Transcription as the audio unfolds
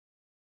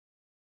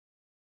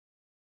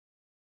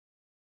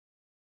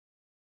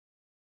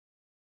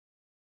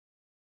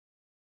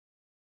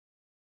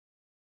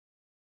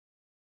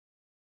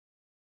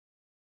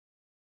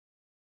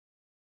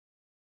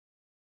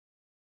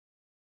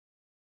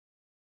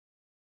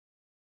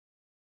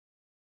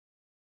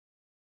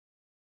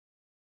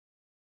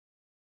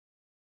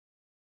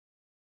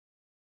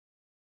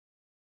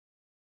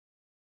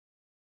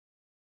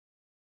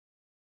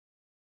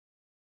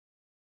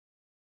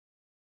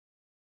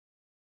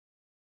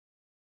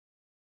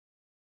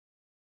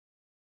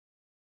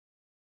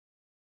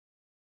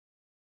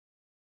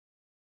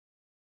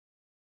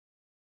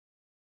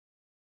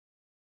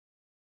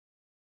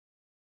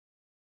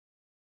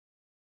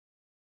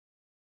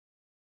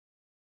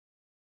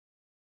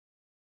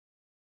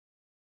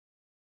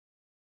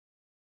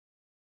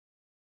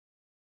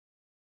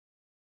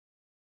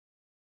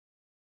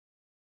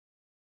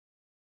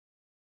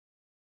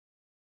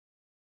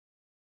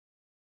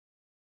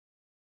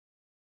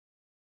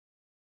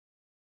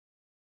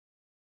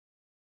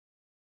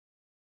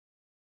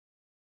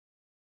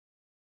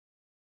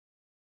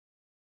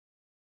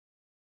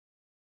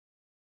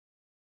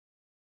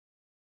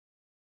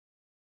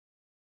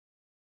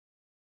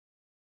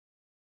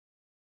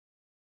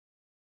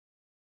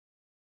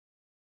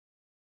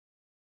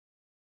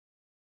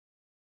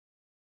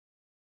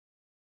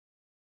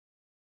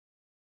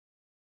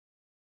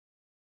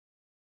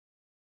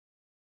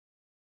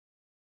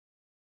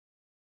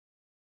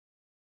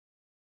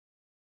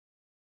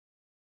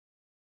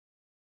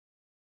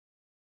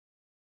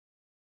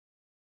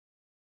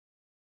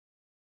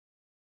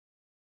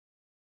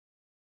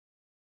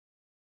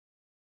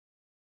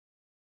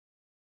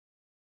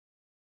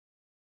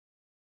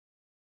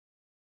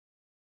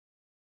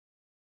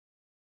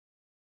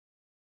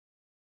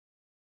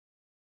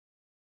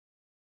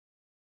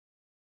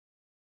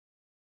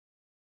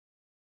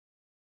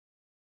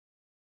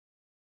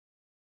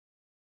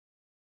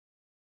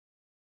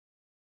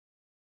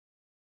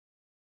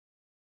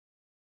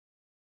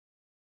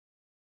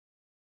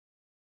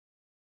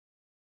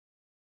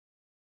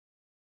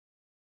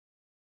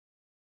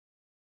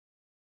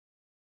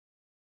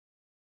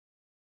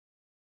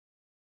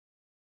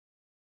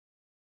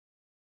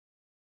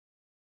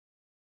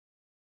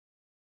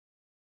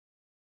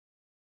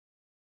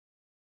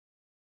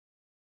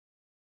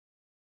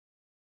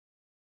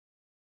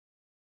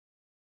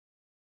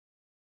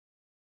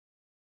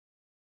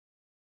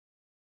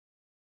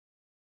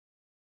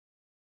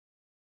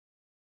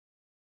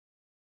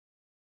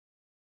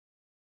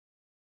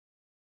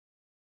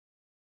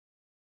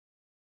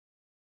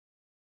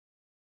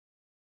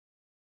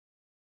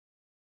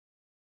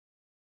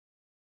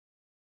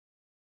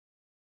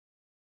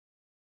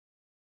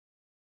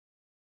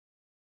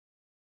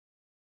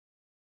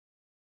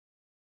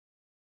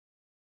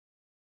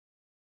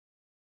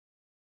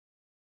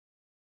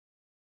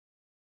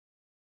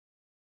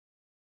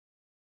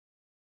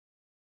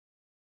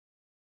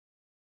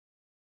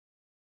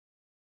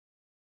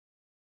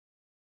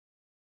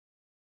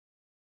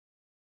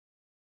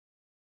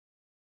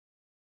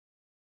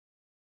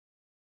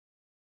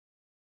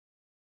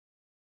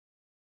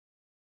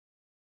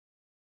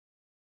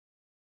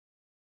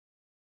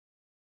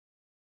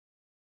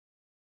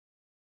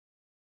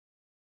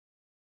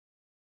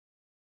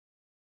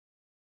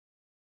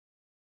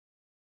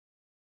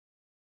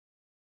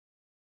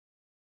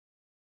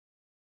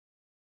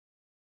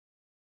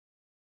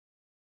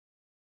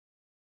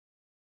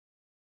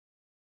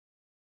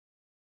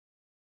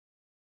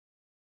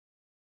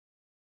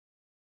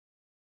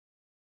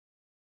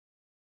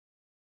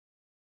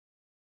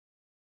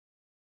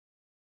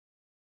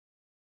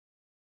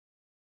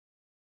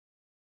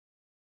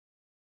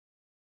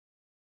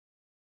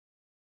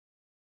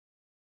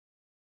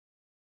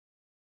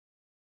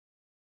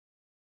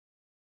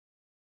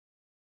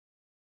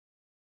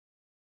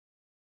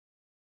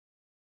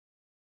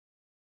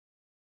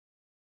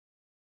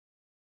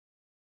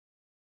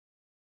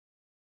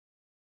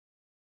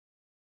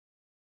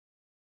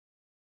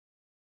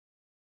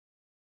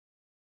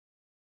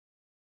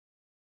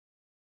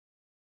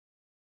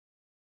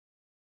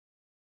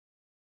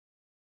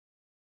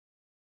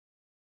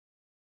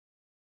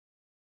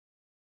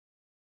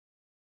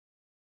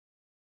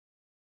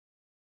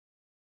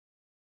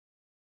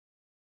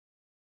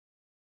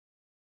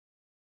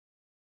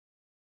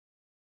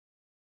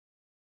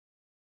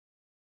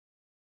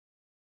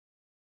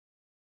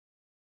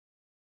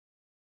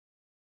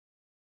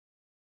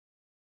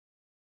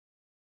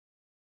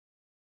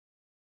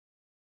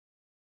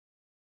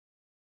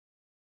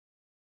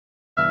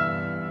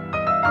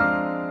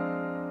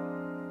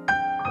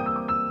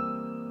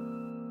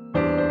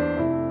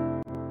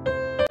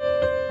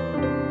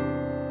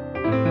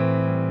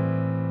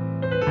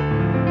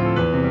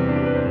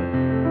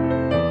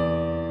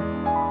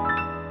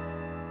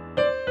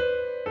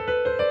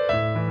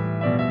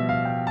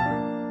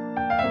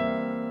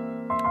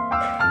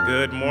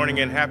Good morning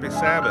and happy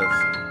Sabbath.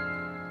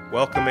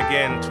 Welcome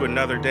again to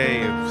another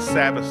day of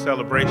Sabbath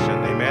celebration,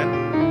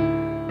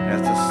 amen.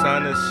 As the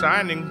sun is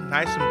shining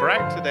nice and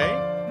bright today,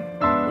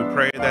 we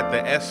pray that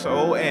the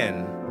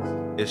S-O-N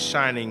is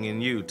shining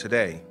in you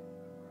today.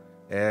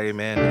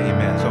 Amen,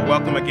 amen. So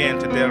welcome again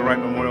to Wright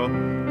Memorial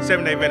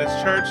Seventh-day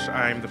Adventist Church.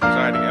 I'm the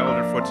presiding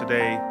elder for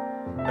today,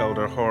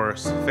 Elder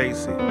Horace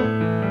Facey.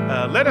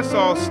 Let us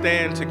all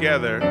stand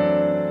together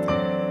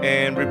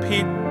and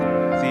repeat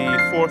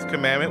the fourth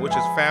commandment, which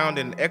is found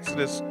in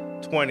Exodus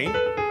 20,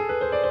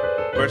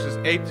 verses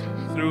 8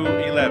 through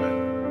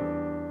 11.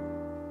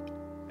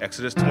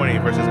 Exodus 20,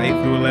 verses 8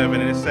 through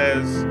 11, and it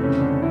says,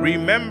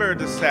 "Remember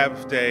the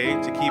Sabbath day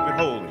to keep it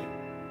holy.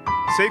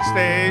 6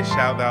 days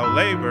shalt thou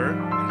labor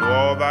and do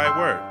all thy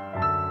work.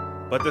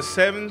 But the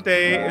seventh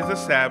day is the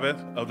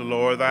Sabbath of the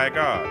Lord thy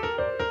God.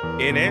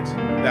 In it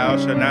thou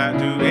shalt not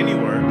do any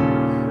work,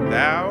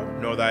 thou,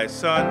 nor thy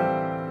son,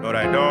 nor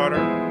thy daughter,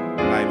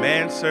 thy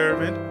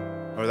manservant,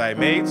 nor thy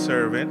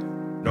maidservant,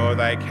 nor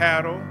thy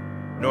cattle,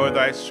 nor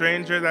thy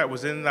stranger that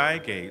was in thy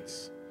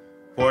gates.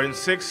 For in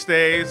 6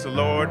 days the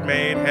Lord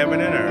made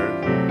heaven and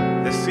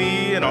earth, the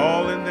sea and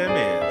all in them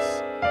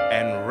is,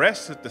 and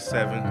rested the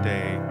seventh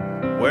day.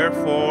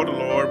 Wherefore the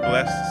Lord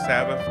blessed the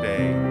Sabbath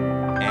day,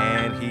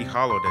 and he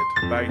hallowed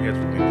it." Bow your heads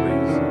with me,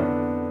 please.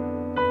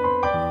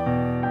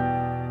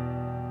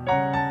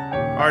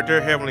 Our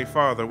dear Heavenly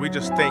Father, we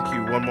just thank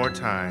you one more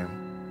time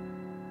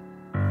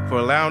for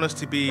allowing us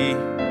to be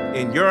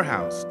in your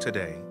house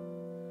today.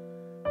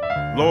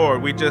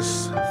 Lord, we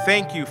just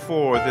thank you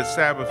for this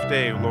Sabbath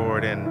day,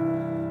 Lord, and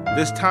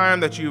this time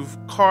that you've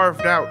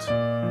carved out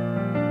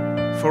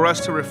for us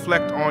to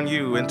reflect on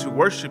you and to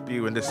worship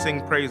you and to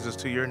sing praises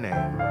to your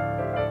name.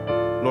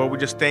 Lord, we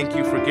just thank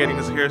you for getting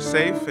us here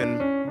safe,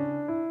 and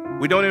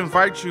we don't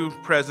invite you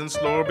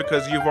presence, Lord,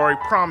 because you've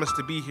already promised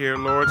to be here,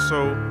 Lord,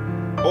 so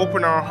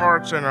open our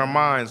hearts and our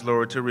minds,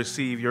 Lord, to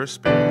receive your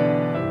spirit.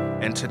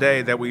 And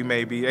today that we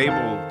may be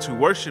able to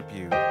worship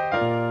you,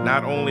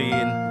 not only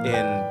in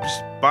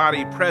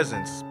body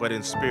presence, but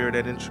in spirit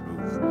and in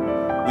truth.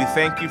 We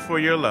thank you for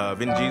your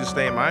love. In Jesus'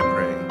 name I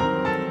pray.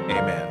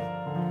 Amen.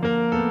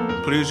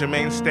 Please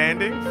remain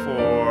standing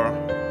for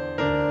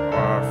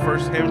our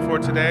first hymn for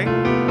today.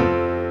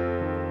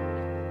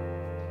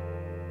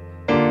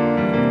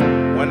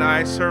 "When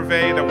I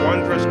Survey the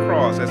Wondrous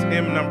Cross," as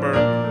hymn number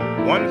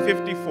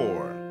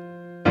 154.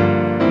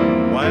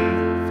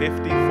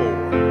 154.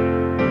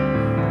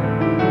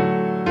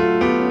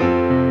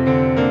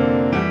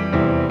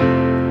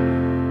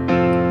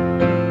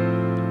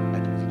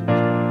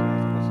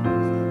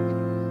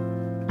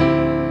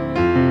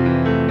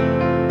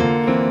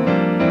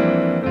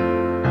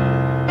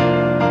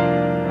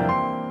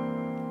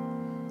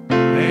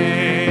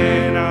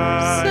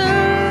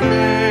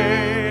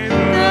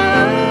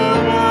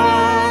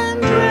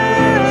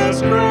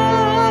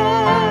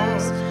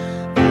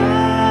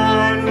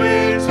 On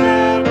which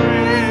the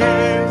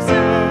Prince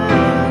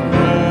of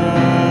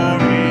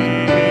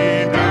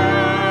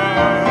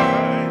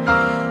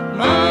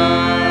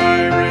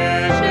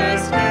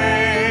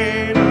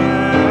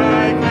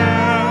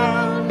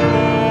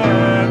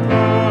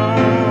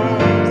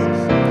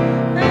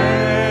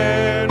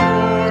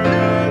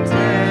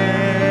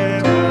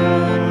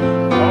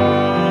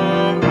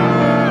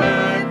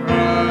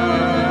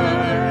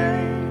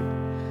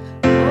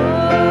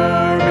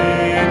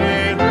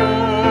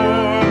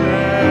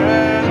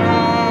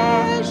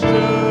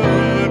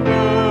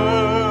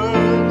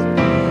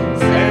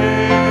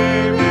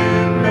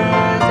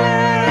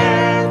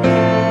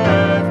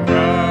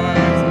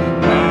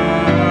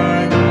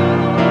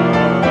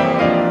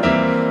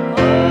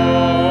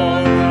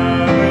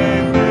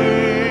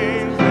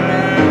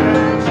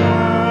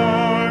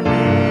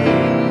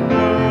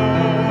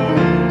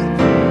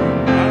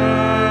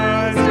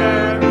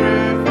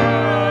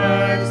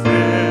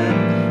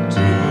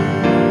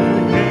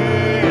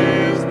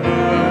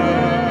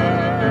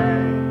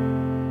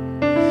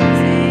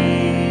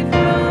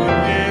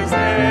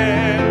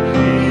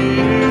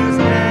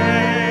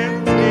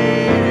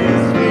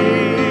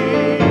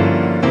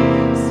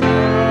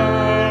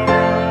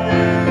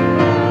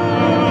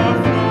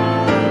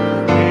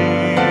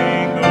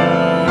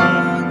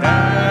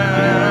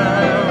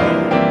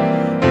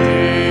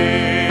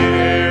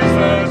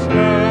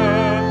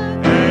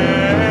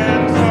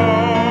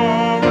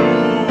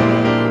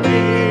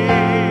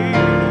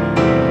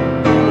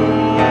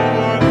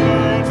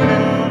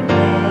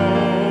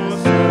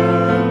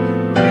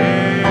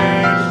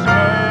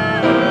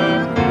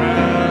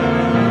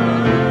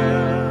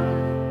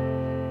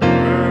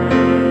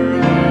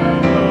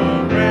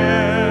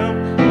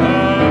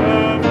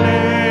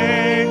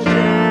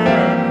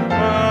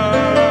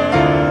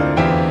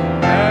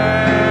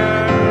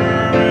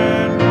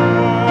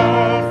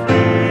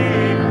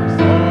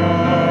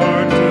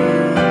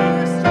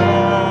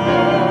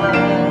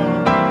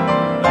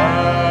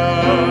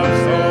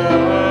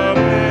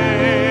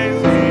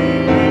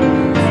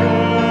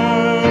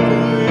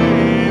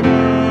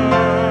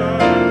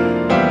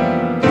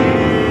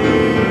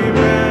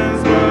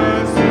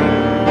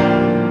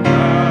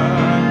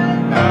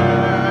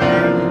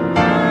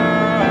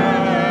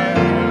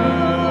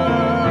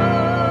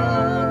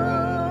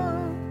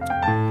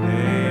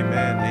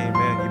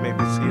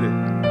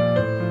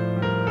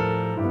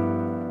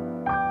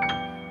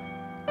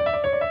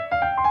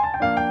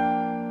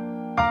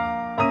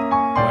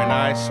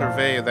I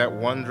survey that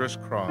wondrous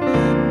cross. When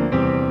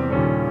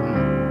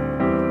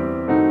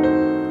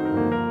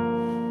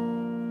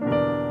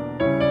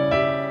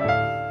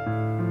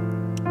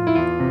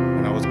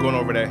I was going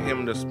over that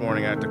hymn this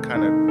morning, I had to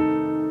kind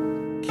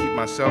of keep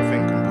myself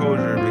in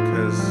composure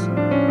because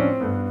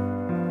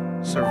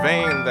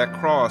surveying that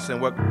cross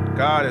and what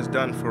God has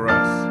done for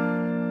us,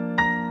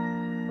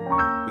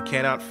 we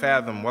cannot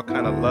fathom what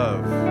kind of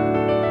love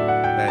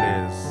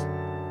that is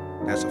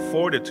that's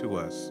afforded to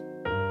us.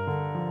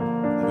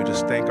 And we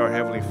just thank our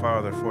Heavenly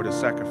Father for the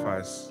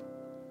sacrifice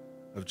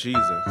of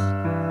Jesus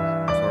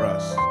for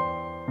us.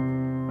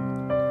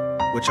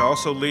 Which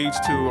also leads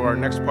to our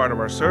next part of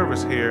our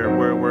service here,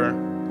 where we're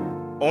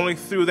only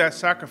through that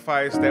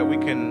sacrifice that we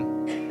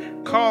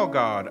can call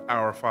God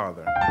our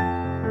Father.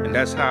 And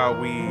that's how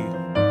we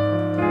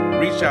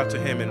reach out to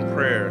Him in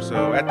prayer.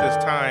 So at this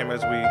time,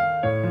 as we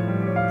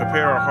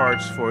prepare our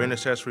hearts for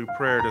intercessory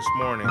prayer this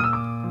morning,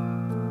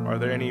 are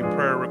there any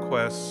prayer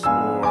requests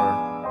or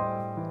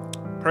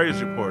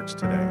praise reports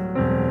today?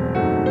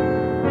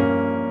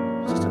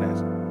 Sister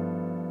Nancy.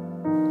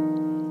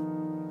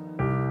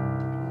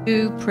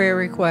 2 prayer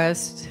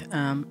requests.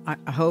 I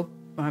hope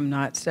I'm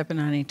not stepping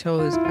on any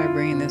toes by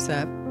bringing this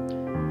up.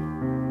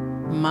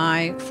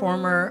 My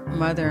former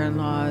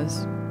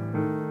mother-in-law's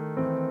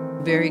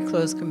very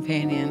close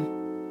companion,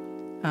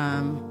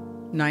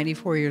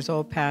 94 years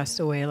old,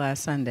 passed away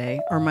last Monday.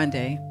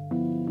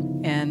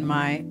 And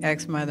my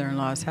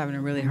ex-mother-in-law is having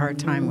a really hard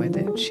time with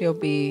it. She'll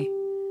be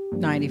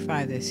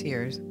 95 this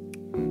year.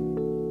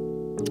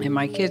 And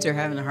my kids are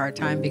having a hard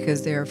time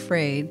because they're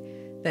afraid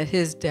that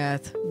his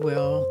death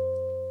will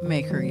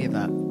make her give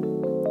up.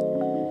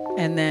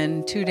 And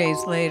then 2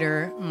 days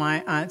later,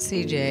 my Aunt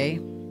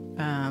CJ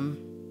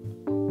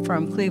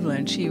from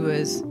Cleveland, she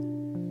was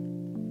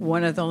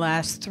one of the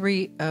last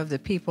 3 of the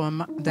people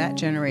in that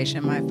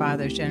generation, my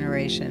father's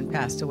generation,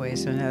 passed away.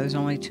 So now there's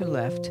only 2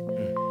 left.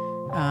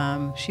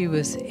 She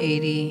was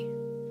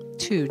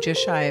 82,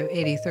 just shy of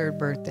 83rd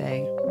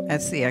birthday.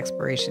 That's the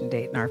expiration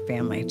date in our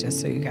family,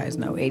 just so you guys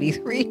know.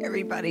 83,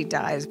 everybody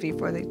dies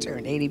before they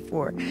turn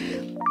 84.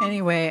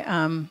 Anyway,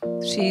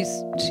 she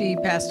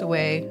passed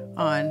away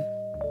on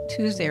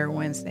Tuesday or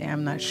Wednesday,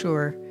 I'm not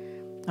sure.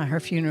 Her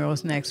funeral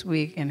is next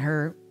week, and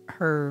her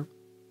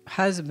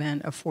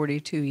husband of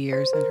 42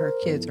 years and her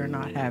kids are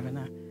not having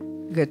a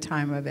good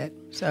time of it.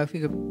 So if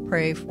you could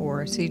pray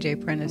for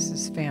CJ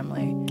Prentice's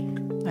family,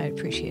 I'd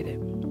appreciate it.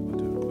 Will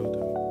do.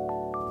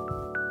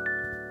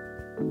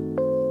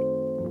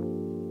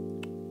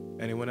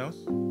 Anyone else?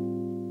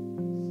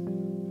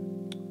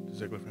 The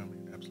Ziegler family?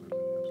 Absolutely.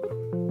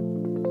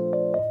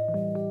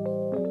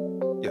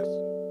 Yes.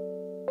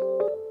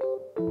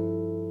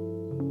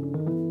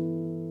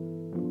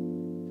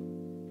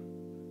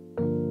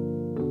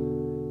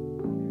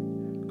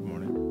 Good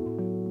morning.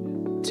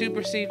 2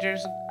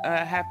 procedures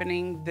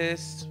happening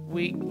this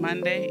week,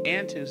 Monday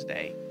and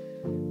Tuesday,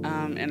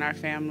 in our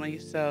family.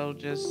 So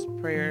just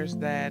prayers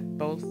that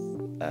both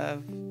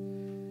of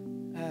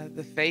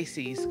the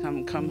Facies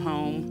come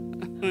home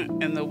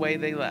in the way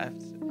they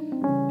left,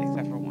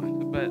 except for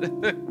one. But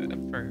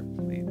for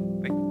please,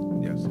 thank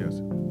you. Yes.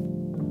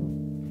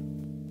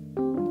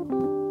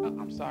 Oh,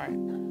 I'm sorry.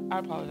 I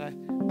apologize.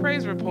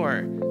 Praise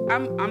report.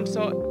 I'm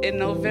so in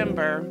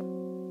November.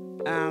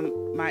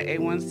 My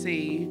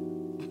A1C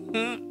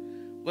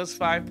was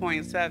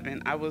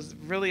 5.7. I was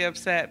really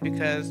upset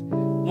because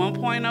 1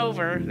 point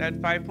over,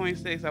 that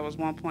 5.6, I was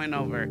 1 point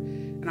over.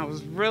 And I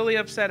was really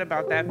upset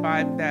about that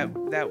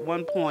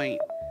 1 point,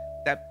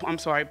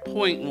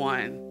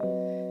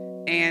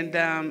 0.1. And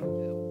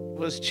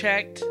was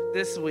checked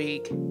this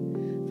week,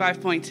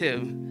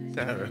 5.2.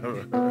 So.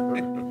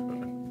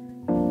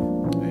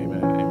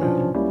 Amen.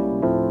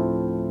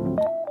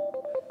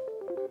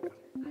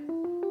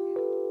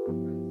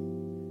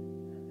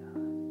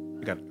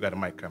 You got a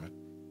mic coming.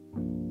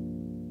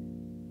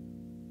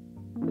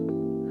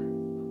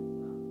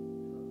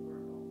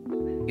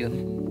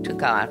 To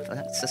God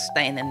for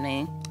sustaining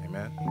me,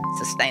 Amen.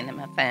 sustaining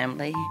my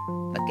family,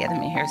 for getting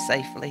me here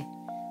safely,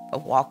 for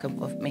walking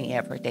with me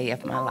every day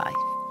of my life.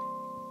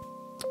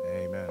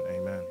 Amen.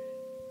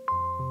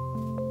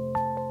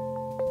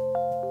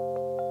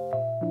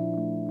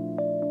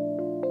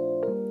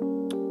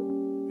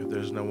 If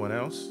there's no one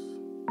else,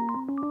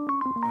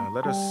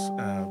 let us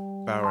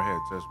bow our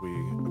heads as we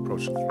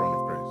approach the throne of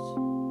grace.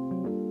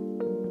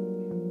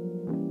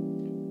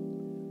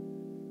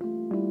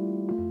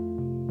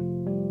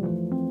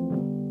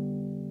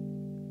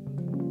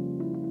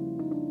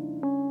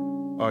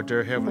 Our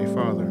dear Heavenly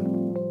Father,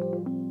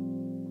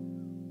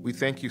 we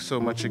thank you so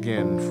much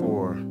again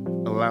for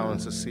allowing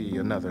us to see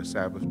another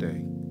Sabbath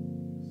day.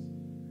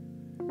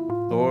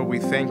 Lord, we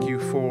thank you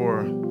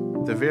for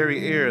the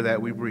very air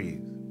that we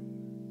breathe.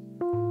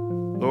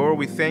 Lord,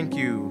 we thank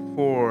you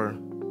for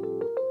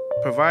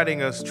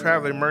providing us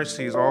traveling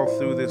mercies all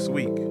through this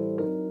week.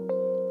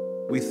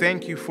 We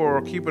thank you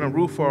for keeping a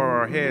roof over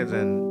our heads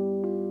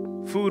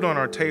and food on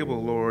our table,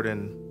 Lord,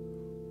 and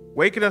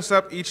waking us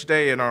up each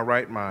day in our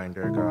right mind,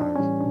 dear God.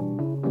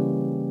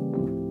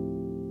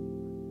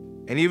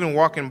 and even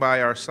walking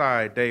by our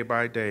side day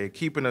by day,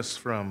 keeping us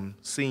from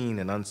seen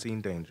and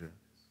unseen danger.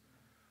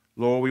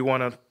 Lord, we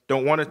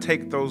don't want to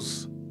take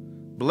those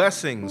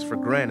blessings for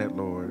granted,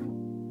 Lord.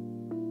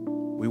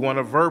 We want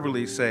to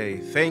verbally say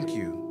thank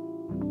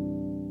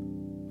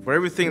you for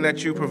everything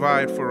that you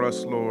provide for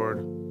us,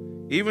 Lord,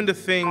 even the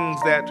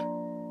things that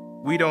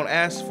we don't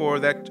ask for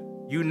that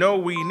you know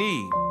we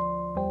need.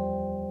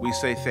 We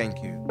say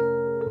thank you.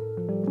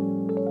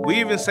 We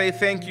even say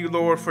thank you,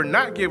 Lord, for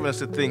not giving us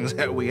the things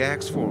that we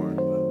ask for,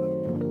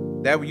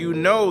 that you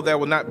know that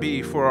will not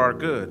be for our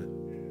good.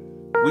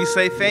 We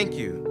say thank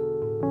you.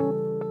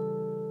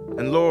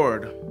 And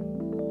Lord,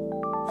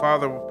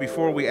 Father,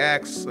 before we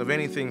ask of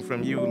anything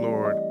from you,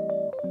 Lord,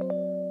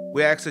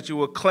 we ask that you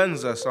will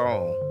cleanse us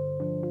all.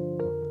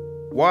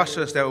 Wash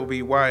us that will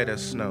be white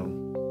as snow.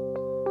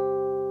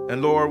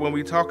 And Lord, when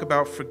we talk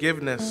about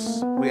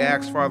forgiveness, we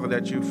ask, Father,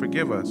 that you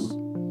forgive us.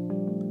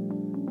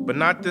 But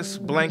not this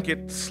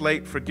blanket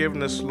slate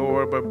forgiveness,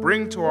 Lord, but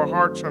bring to our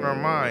hearts and our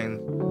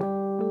minds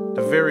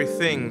the very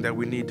thing that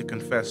we need to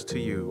confess to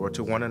you or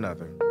to one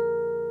another.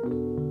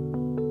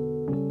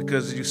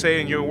 Because you say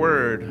in your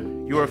word,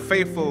 you are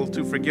faithful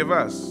to forgive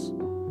us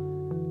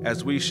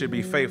as we should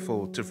be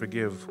faithful to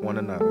forgive one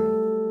another.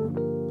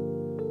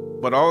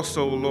 But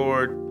also,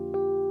 Lord,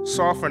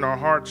 soften our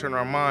hearts and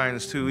our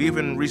minds to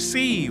even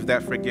receive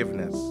that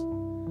forgiveness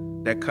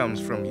that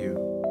comes from you.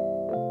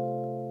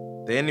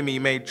 The enemy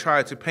may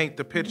try to paint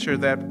the picture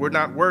that we're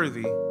not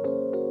worthy,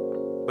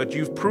 but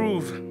you've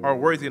proved our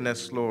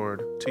worthiness,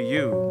 Lord, to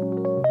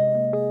you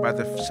by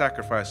the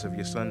sacrifice of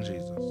your Son,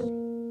 Jesus.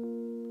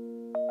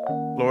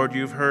 Lord,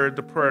 you've heard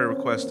the prayer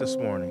request this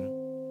morning.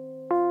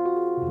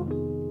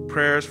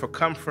 Prayers for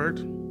comfort,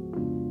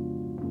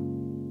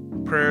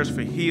 prayers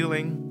for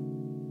healing,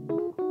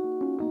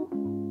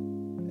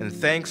 and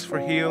thanks for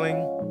healing.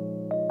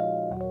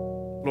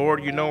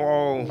 Lord, you know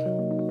all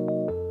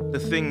the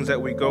things that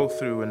we go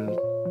through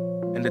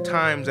and the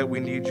times that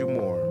we need you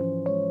more.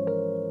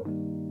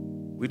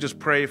 We just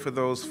pray for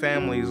those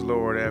families,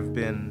 Lord, that have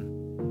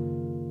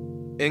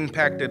been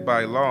impacted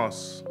by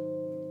loss.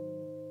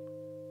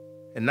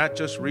 And not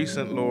just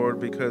recent, Lord,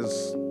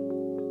 because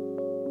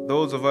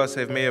those of us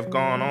may have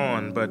gone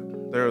on, but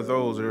there are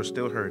those that are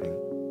still hurting.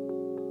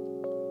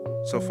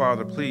 So,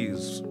 Father,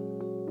 please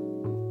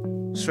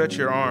stretch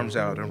your arms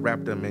out and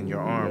wrap them in your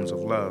arms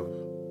of love.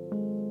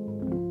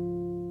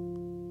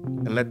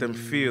 And let them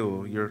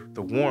feel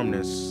the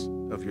warmness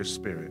of your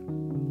spirit.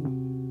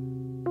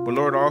 But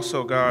Lord,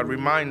 also, God,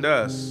 remind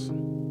us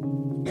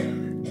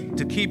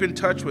to keep in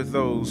touch with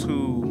those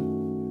who,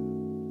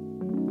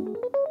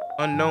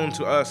 unknown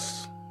to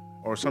us,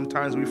 or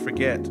sometimes we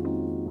forget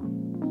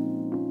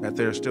that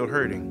they're still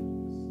hurting.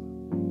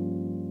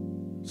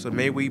 So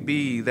may we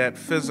be that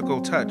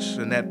physical touch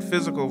and that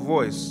physical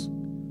voice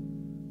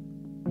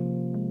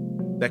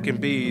that can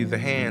be the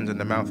hands and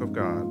the mouth of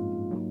God.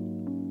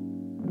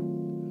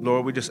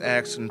 Lord, we just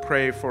ask and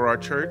pray for our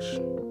church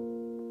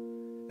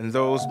and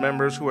those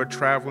members who are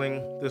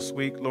traveling this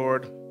week,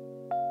 Lord,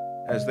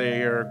 as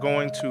they are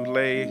going to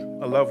lay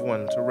a loved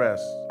one to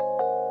rest.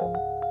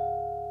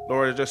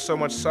 Lord, there's just so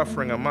much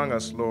suffering among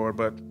us, Lord,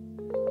 but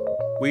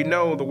we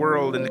know the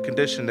world and the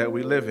condition that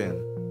we live in.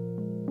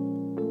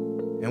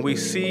 And we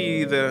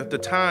see the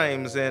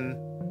times, and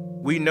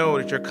we know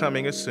that you're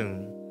coming as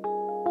soon.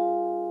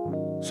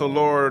 So,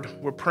 Lord,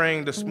 we're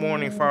praying this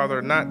morning,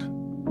 Father, not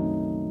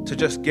to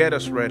just get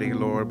us ready,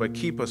 Lord, but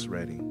keep us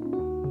ready.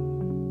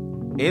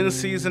 In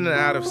season and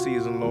out of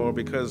season, Lord,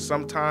 because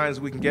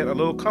sometimes we can get a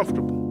little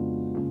comfortable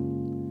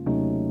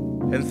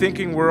and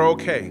thinking we're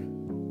okay.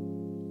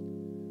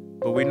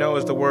 But we know,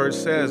 as the word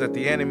says, that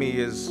the enemy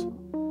is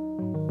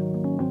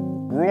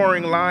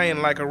roaring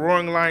lion, like a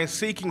roaring lion,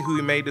 seeking who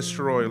he may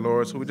destroy,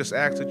 Lord. So we just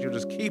ask that you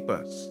just keep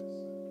us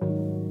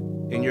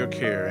in your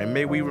care, and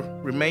may we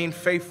remain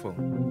faithful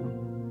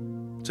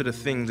to the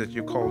things that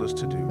you called us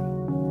to do.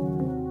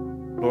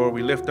 Lord,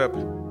 we lift up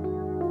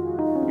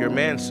your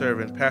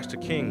manservant, Pastor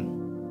King,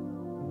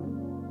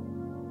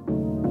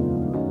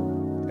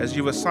 as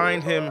you've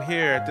assigned him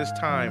here at this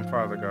time,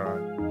 Father God.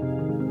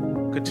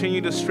 Continue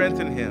to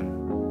strengthen him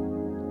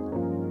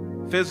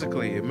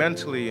physically,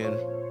 mentally, and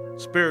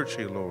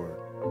spiritually, Lord,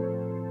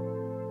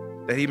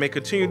 that he may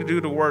continue to do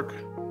the work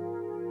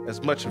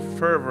as much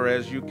fervor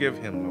as you give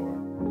him,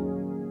 Lord.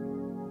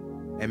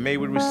 And may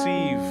we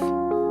receive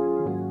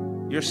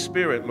your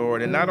spirit,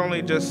 Lord, and not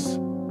only just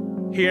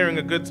hearing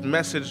a good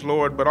message,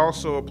 Lord, but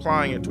also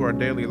applying it to our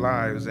daily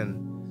lives and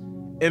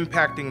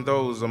impacting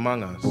those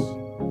among us.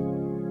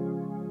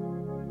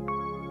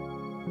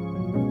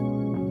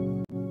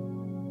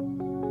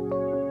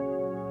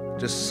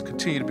 Just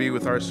continue to be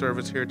with our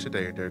service here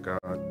today, dear God.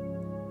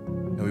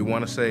 And we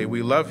want to say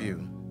we love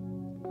you.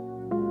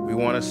 We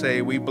want to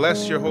say we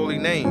bless your holy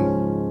name.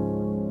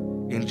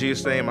 In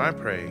Jesus' name I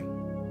pray.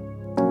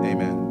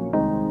 Amen.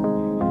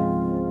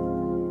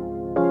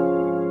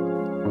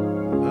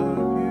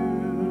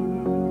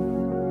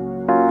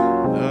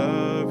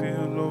 Love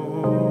you,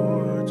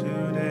 Lord,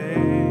 today.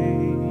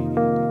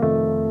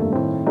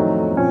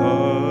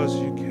 'Cause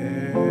you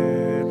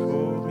cared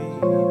for me.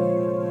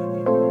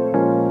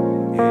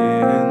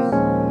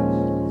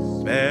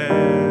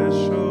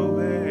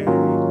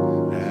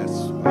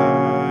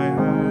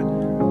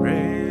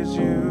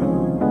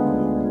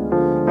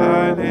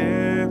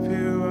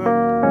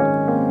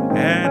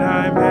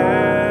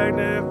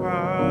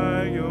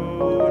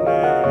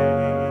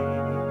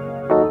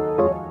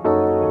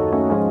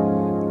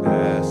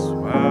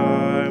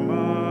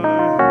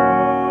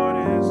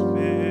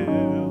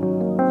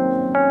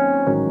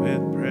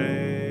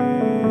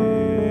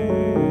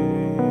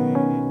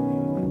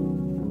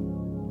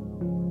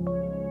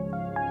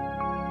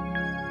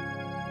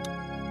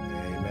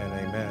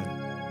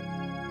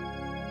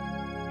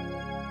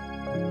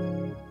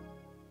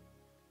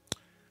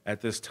 At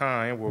this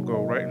time, we'll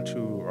go right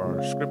into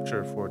our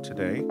scripture for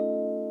today.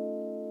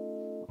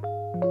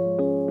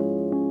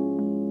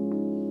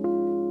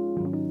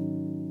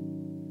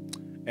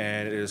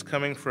 And it is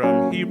coming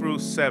from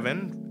Hebrews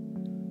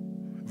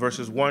 7,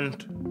 verses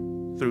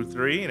 1 through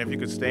 3. And if you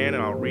could stand,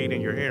 and I'll read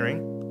in your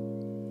hearing.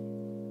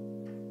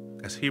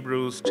 That's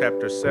Hebrews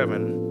chapter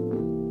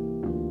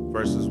 7,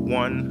 verses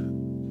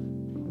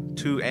 1,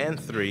 2, and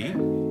 3.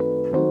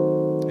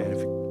 And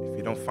if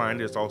you don't find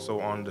it, it's also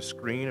on the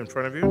screen in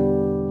front of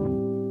you.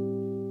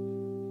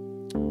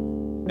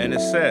 And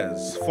it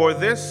says, "For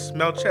this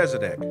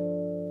Melchizedek,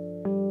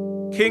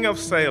 king of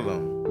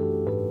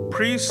Salem,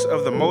 priest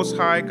of the Most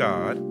High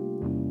God,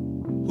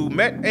 who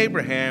met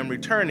Abraham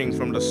returning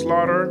from the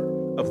slaughter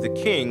of the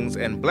kings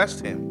and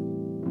blessed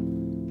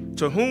him,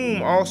 to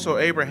whom also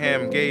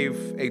Abraham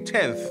gave a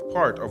 10th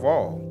part of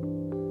all,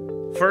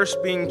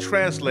 first being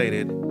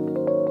translated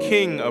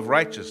King of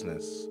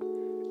Righteousness,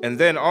 and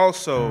then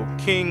also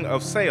King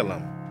of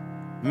Salem,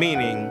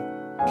 meaning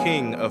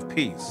King of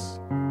Peace.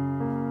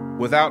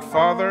 Without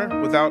father,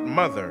 without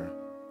mother,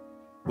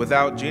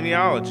 without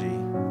genealogy,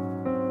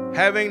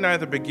 having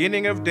neither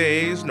beginning of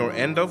days nor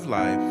end of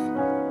life,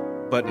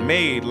 but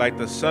made like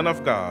the Son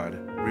of God,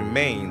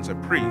 remains a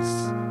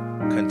priest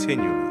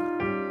continually."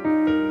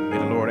 May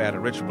the Lord add a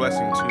rich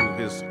blessing to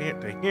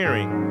the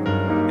hearing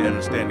and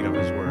understanding of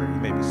his word.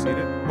 You may be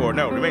seated. Or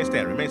no, remain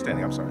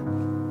standing, I'm sorry.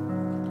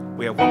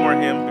 We have one more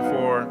hymn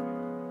before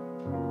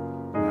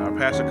our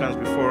pastor comes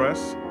before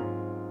us.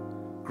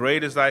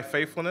 "Great is thy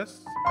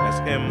faithfulness." That's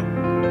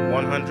hymn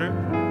 100.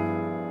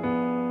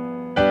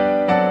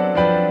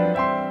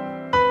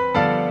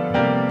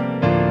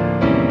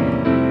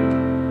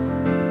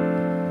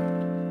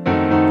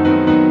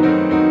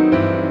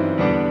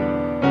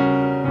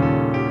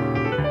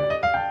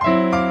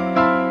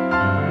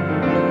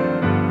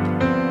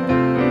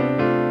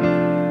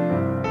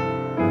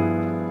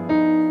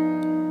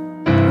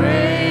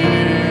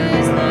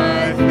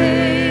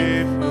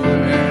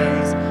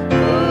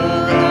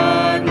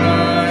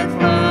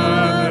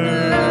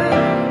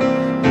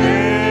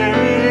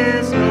 There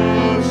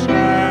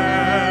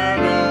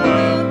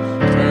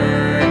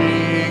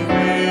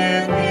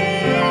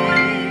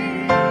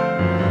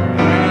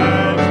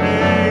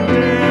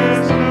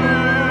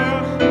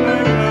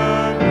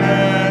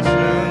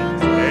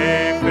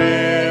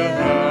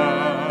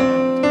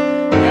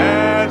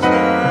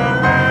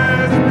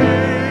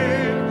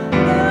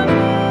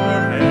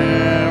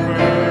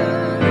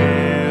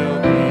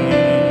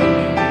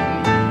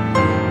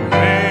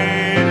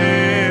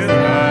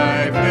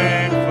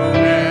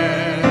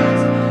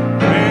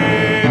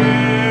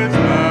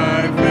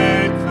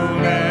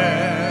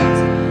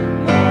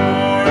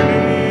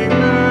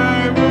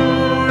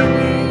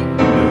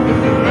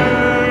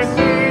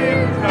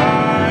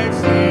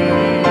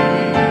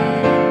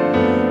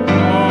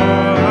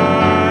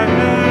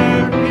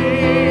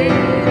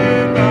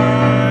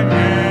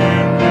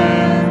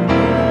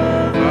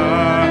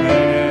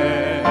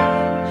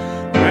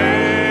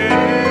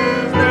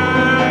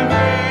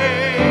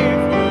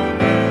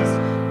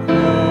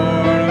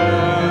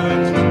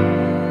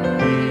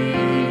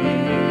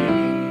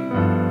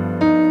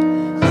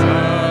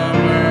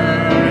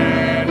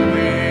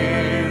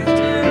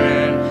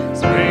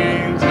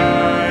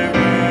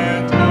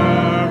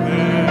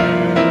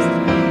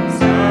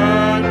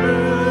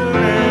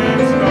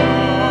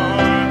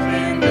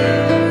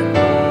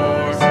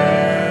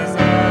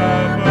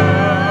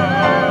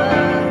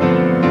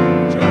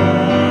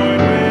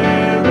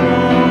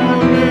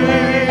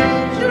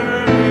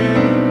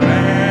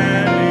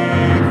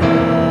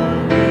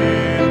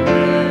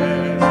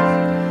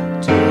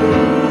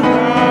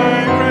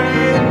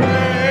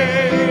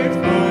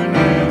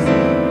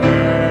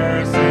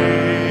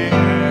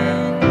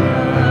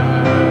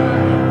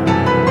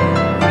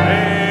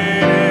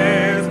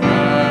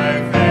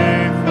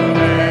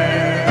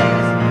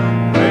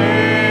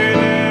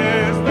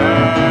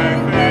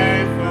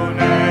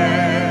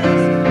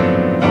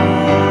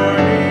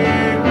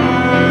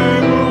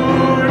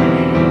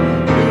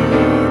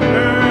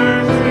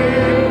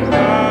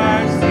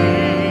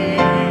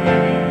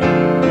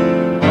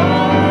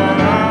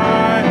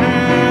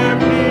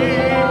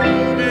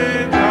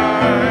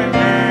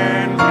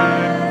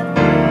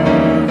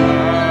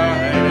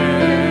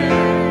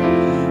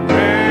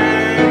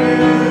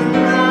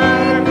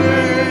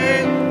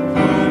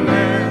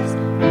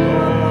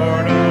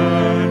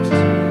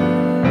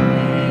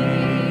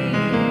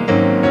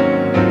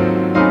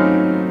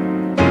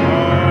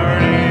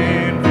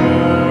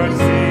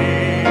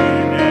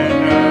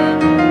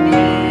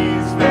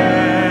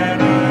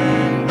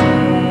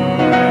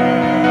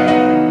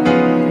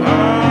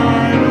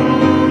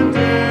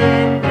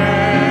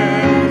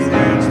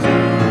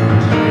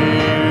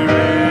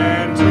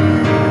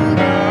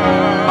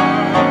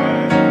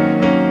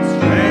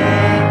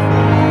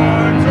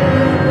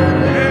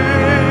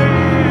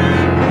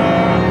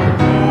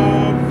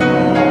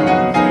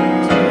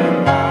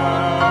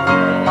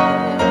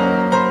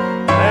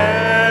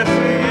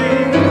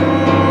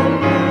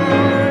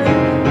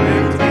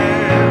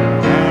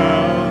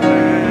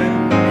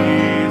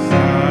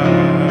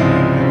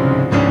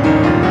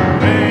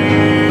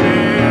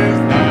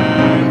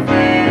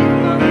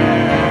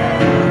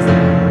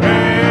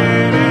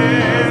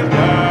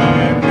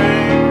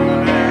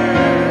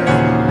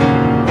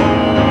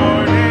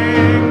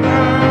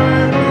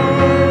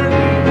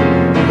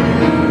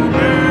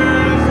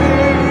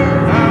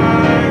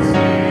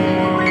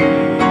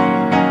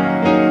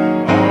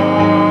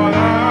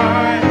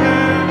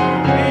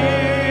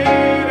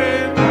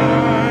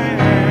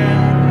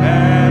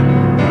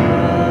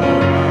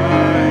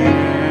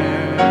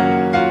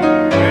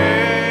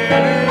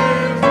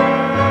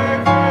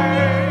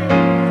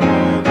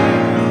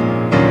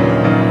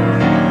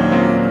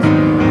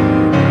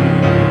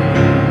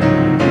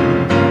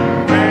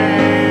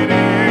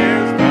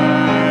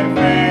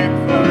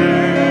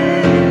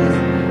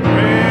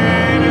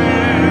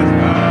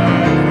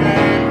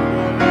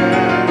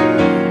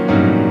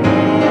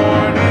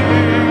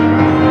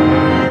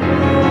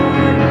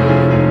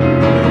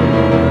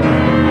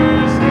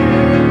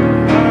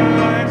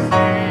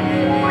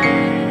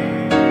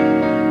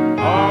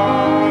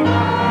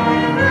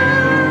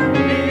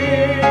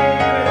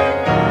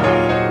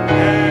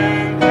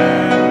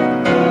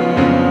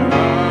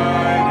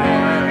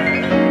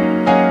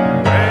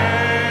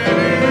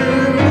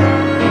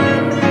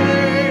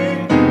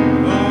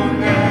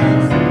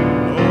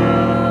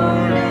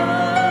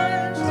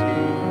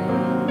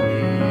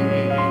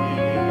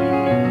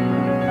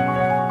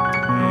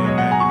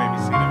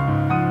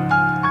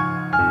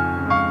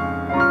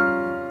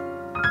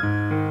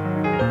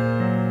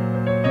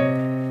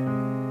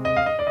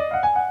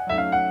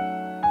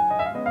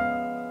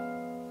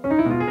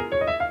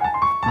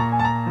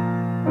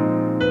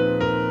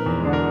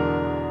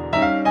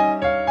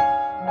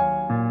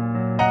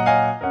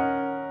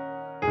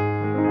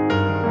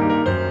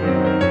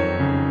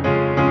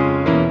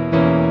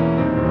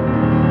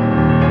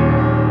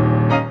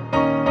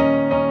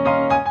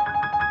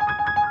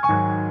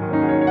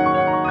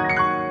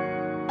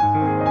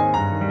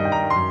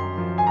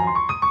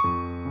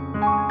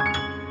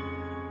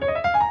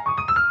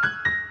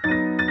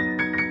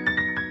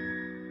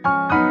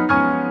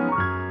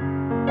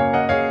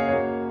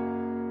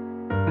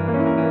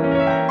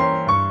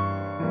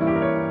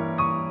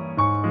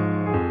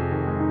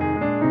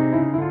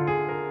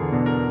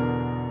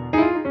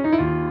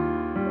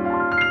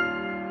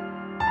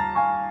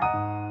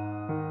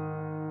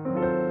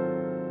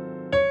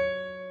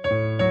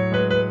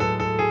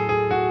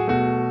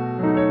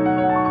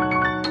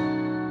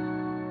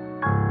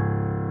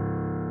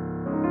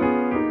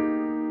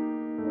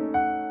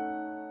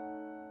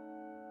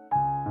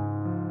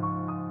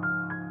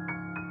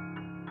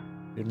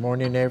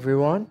Morning,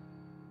 everyone.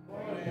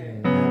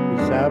 And happy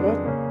Sabbath.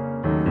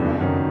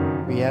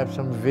 We have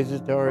some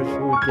visitors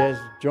who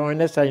just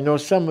joined us. I know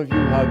some of you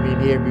have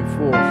been here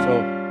before, so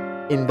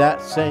in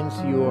that sense,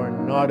 you are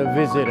not a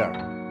visitor.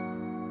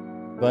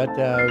 But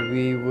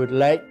we would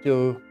like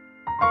to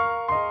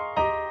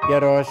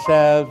get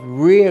ourselves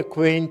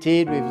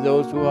reacquainted with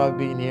those who have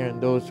been here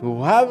and those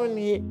who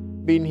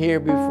haven't been here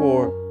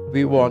before.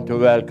 We want to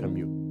welcome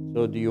you.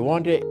 So do you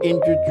want to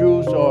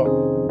introduce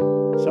or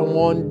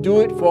someone do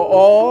it for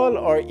all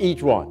or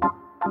each one?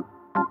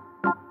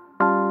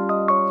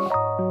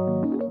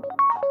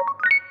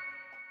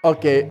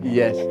 Okay,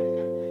 yes.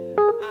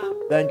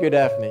 Thank you,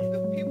 Daphne. The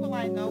people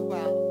I know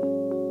well,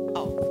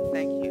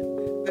 thank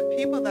you. The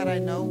people that I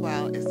know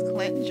well is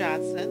Clinton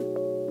Johnson.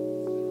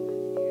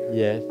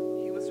 Yes.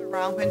 He was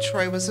around when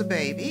Troy was a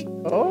baby.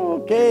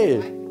 Oh, okay.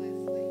 Mike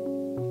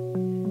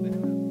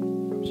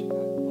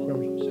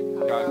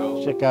Leslie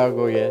from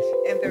Chicago, yes.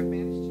 And they're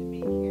managed to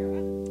meet here.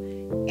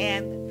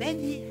 And then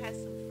he has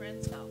some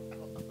friends out.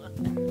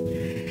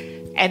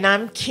 And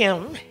I'm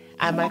Kim.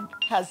 I'm a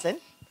cousin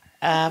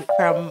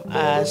from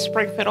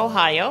Springfield,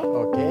 Ohio.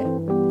 Okay,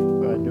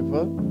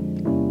 wonderful.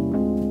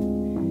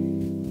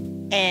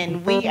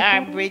 And we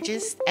are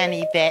Bridges and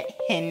Yvette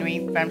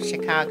Henry from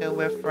Chicago.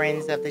 We're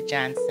friends of the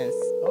Johnsons.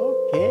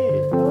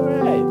 Okay, all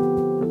right.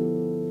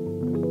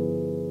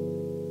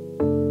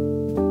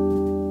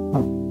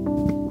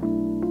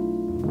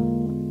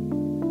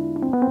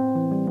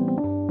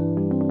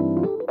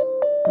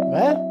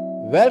 Well,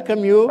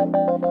 welcome you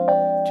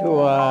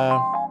to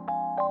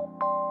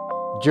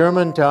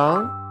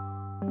Germantown.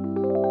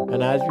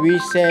 And as we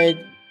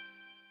said,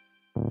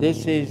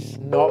 this is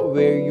not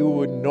where you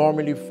would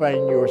normally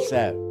find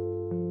yourself.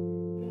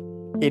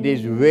 It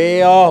is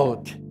way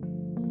out,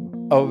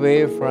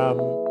 away from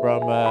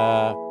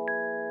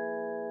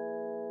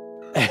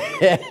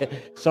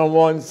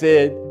someone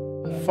said,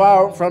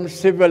 far from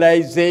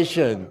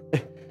civilization.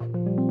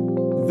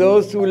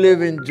 Those who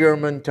live in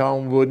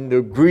Germantown wouldn't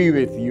agree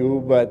with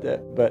you, but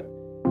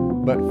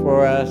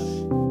for us,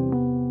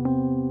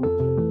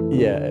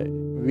 yeah,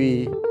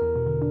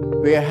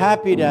 we're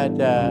happy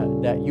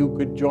that you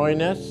could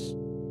join us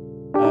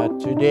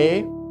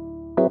today.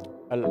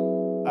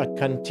 A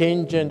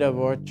contingent of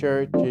our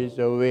church is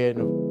away at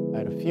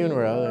a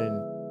funeral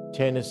in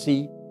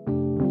Tennessee,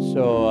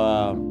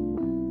 so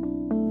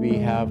we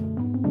have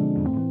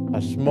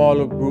a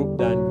smaller group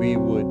than we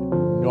would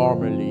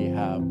normally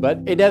have. But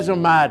it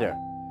doesn't matter,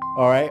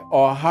 all right?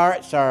 Our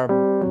hearts are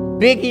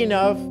big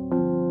enough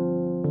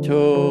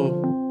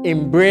to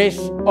embrace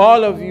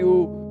all of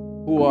you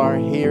who are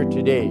here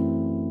today.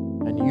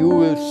 And you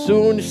will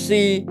soon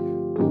see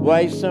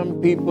why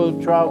some people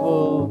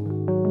travel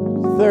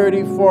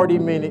 30, 40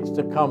 minutes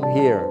to come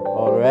here,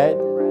 all right?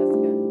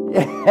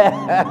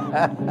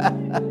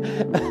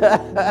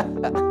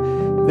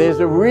 There's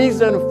a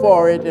reason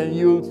for it, and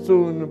you'll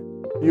soon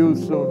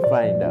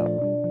find out.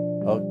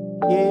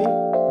 Okay?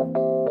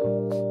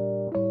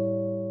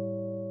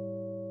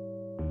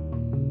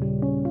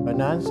 But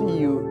Nancy,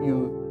 you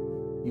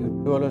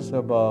told us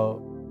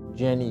about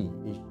Jenny.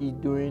 Is she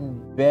doing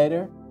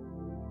better?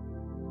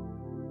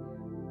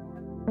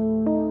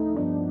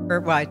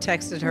 Well, I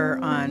texted her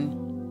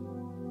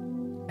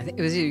on, I think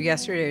it was either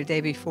yesterday or the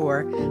day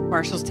before.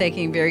 Marshall's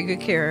taking very good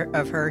care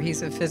of her.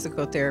 He's a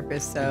physical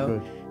therapist,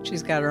 so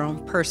she's got her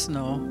own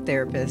personal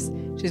therapist.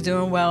 She's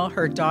doing well.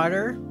 Her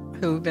daughter,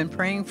 who we've been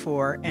praying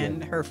for,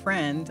 and her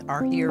friend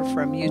are here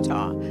from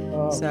Utah.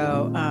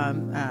 So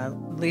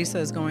Lisa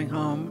is going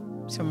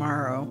home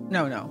tomorrow.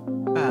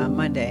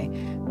 Monday.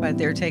 But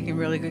they're taking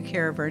really good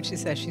care of her, and she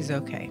says she's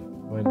okay.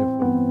 Wonderful.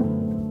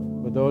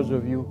 For those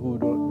of you who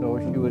don't know,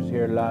 she was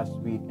here last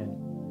week, and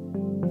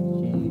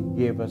she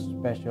gave us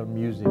special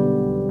music.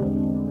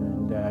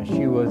 And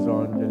she was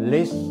on the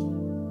list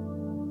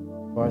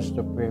for us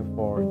to pray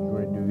for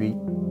during the week.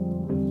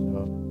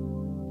 So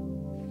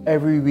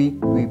every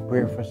week we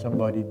pray for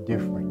somebody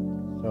different.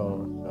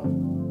 So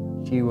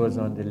she was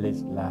on the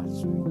list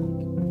last week.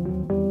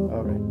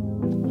 All right,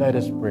 let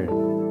us pray.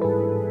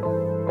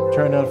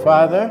 Eternal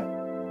Father,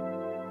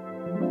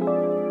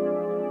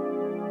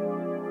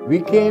 we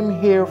came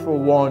here for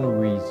one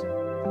reason,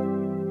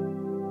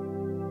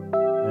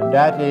 and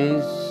that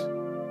is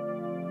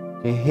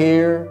to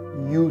hear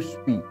you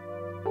speak.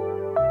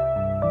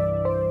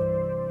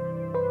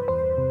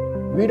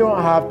 We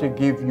don't have to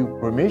give you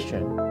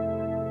permission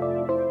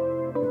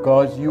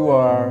because you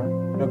are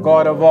the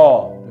God of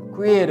all, the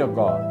Creator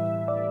God,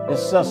 the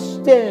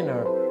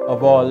sustainer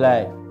of all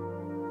life.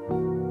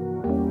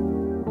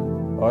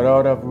 But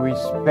out of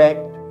respect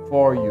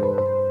for you,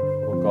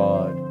 O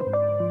God,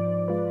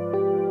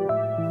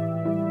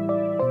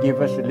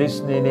 give us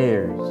listening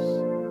ears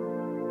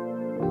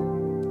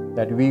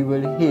that we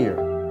will hear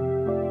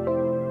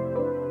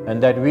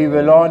and that we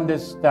will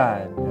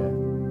understand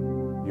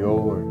your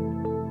word.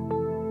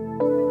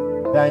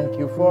 Thank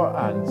you for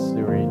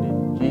answering.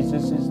 In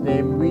Jesus'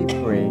 name we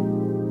pray.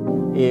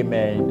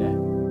 Amen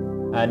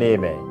and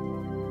amen.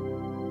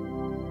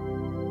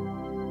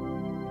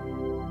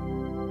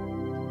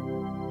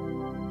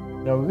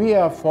 Now we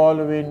are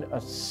following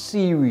a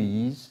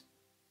series,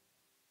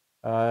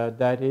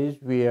 that is,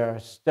 we are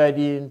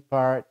studying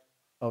part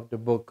of the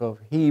book of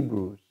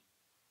Hebrews.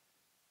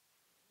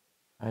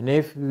 And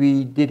if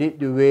we did it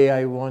the way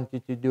I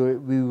wanted to do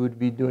it, we would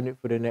be doing it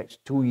for the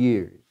next 2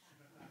 years.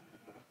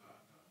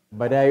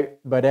 But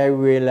I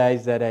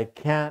realize that I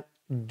can't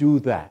do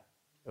that,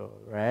 all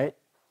right?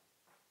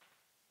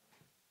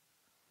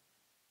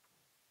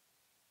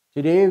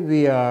 Today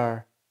we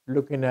are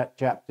looking at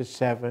chapter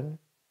 7,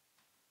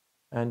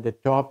 and the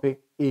topic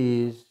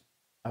is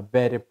a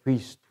better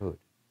priesthood.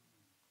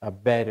 A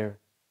better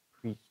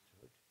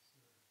priesthood.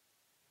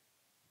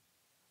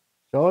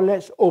 So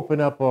let's open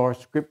up our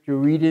scripture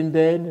reading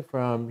then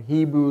from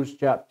Hebrews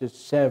chapter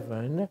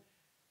 7.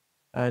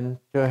 And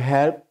to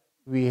help,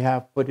 we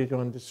have put it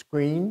on the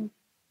screen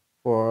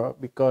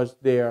because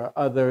there are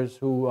others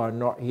who are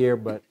not here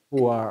but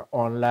who are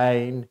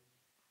online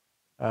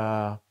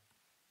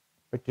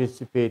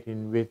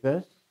participating with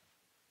us.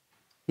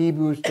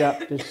 Hebrews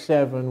chapter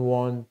 7,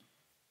 1,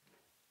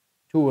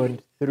 2,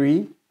 and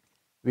 3.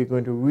 We're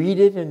going to read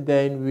it and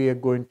then we are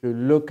going to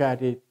look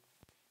at it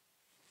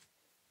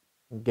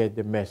and get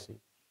the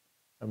message.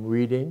 I'm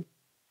reading.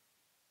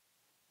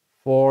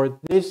 For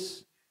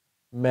this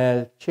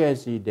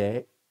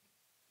Melchizedek,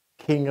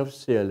 king of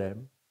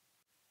Salem,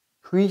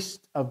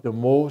 priest of the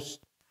Most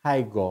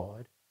High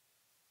God,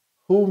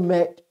 who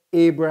met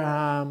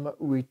Abraham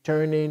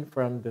returning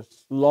from the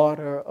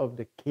slaughter of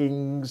the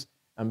kings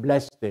and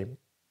blessed him,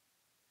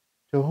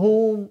 to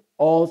whom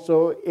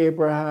also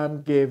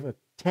Abraham gave a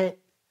tenth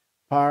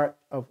part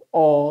of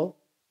all,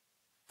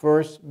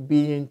 first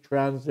being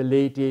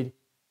translated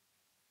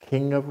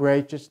King of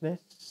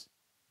Righteousness,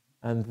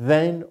 and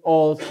then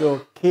also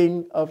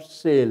King of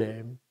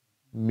Salem,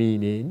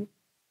 meaning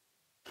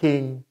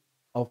King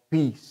of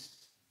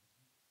Peace,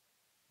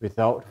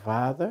 without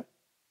father,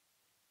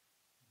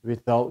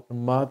 without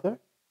mother,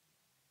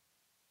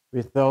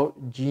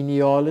 without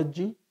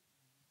genealogy,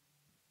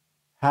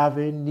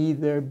 having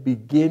neither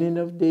beginning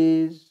of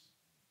days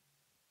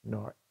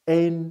nor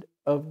end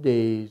of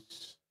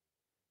days,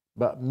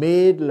 but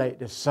made like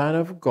the Son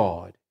of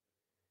God,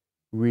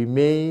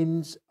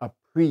 remains a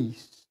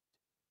priest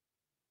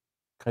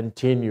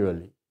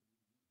continually.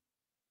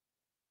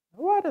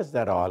 What is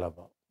that all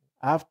about?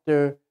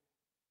 After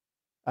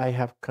I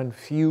have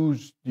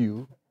confused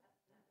you,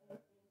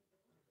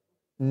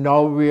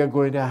 now we are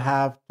going to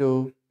have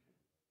to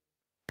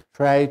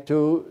try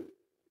to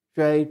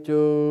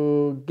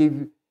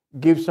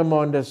give some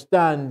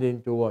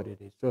understanding to what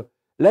it is. So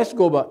let's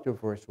go back to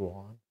verse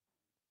 1.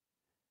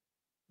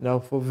 Now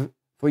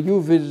for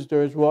you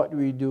visitors, what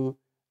we do,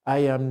 I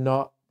am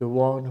not the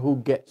one who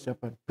gets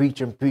up and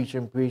preach and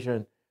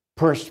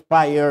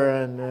perspire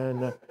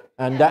and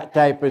that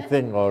type of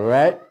thing, all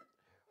right?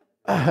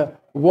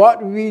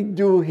 What we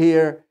do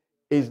here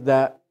is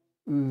that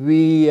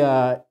we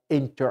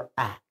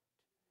interact.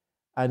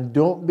 And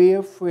don't be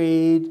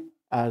afraid,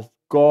 as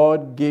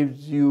God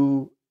gives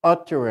you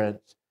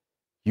utterance,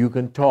 you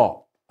can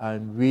talk.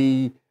 And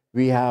we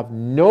have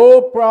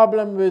no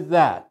problem with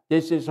that.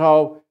 This is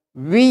how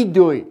we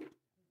do it.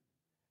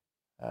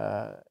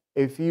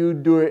 If you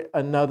do it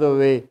another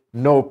way,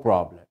 no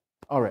problem.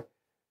 All right.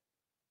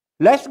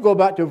 Let's go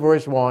back to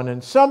verse 1,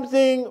 and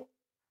something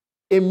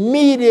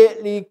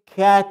immediately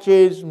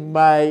catches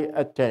my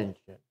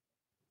attention.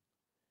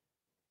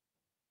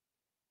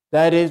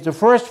 That is the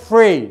first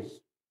phrase.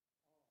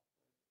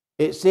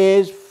 It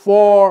says,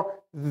 for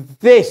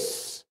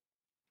this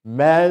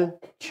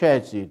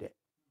Melchizedek.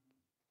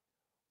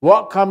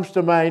 What comes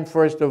to mind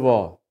first of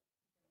all?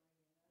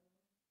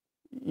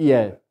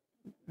 Yeah.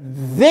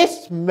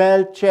 This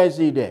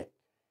Melchizedek.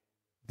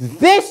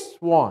 This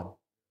one.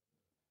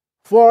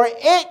 For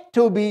it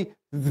to be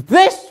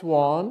this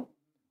one,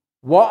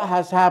 what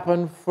has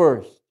happened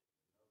first?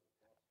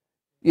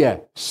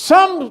 Yeah.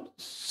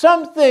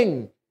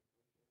 Something.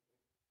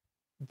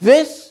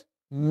 This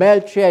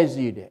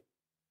Melchizedek.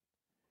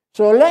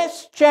 So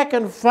let's check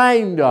and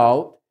find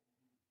out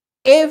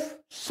if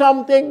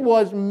something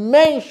was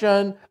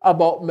mentioned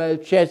about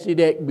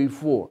Melchizedek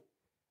before.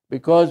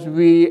 Because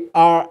we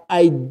are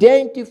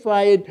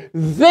identifying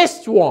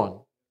this one.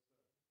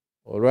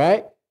 All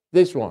right?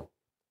 This one.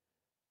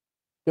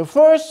 The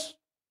first,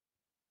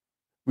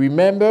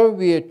 remember,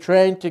 we are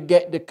trying to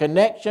get the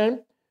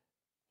connection.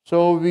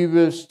 So we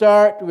will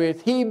start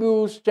with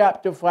Hebrews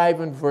chapter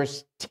 5 and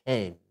verse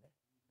 10.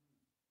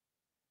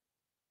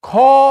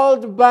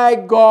 Called by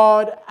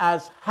God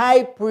as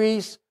high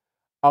priest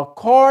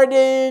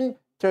according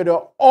to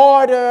the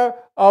order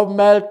of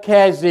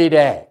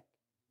Melchizedek.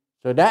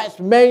 So that's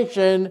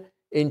mentioned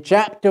in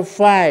chapter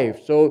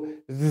 5. So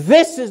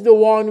this is the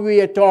one we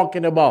are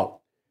talking about.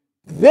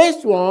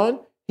 This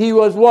one, he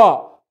was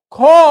what?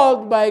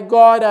 Called by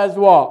God as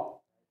what?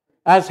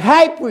 As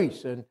high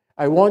priest. And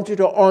I want you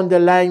to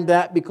underline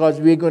that because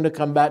we're going to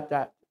come back to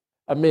that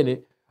a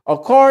minute.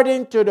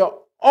 According to the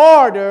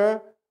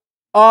order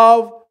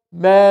of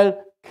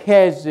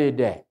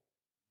Melchizedek.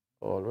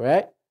 All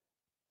right?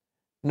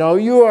 Now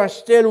you are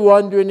still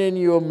wondering in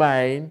your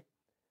mind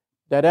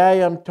that I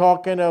am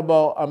talking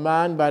about a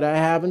man, but I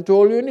haven't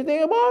told you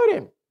anything about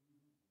him.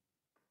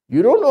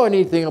 You don't know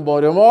anything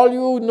about him. All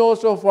you know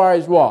so far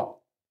is what?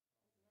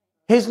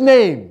 His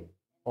name.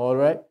 All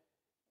right?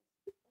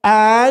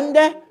 And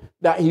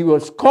that he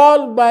was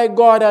called by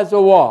God as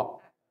a what?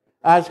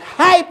 As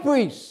high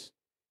priest.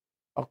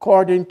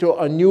 According to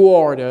a new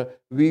order,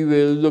 we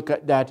will look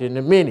at that in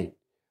a minute.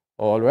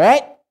 All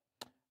right?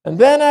 And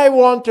then I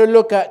want to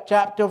look at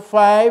chapter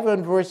 5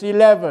 and verse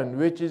 11,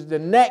 which is the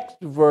next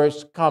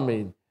verse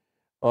coming.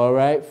 All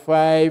right?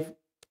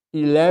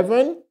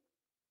 5:11,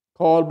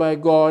 called by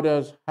God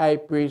as high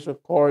priest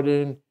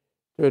according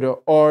to the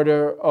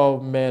order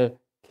of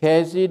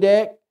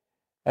Melchizedek.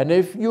 And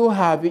if you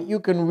have it, you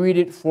can read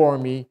it for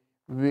me.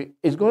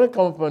 It's going to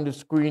come up on the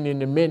screen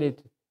in a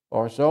minute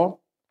or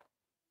so.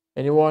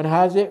 Anyone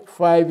has it?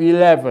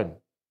 5:11.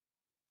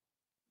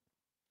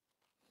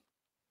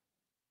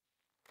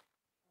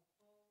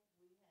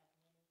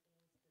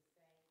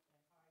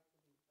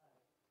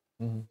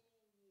 Mm-hmm.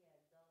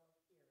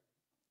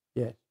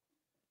 Yes.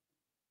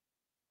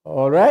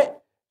 All right.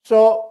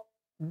 So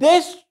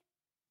this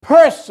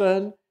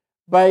person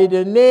by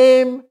the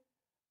name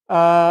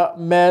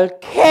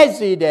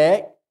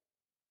Melchizedek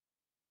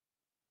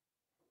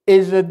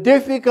is a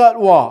difficult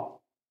what?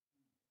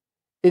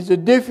 Is a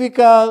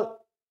difficult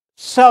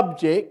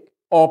subject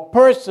or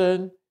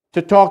person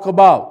to talk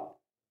about.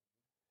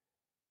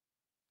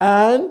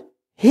 And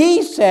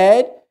he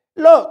said,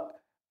 look,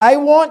 I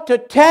want to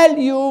tell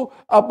you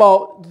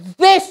about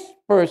this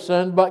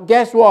person, but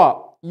guess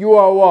what? You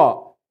are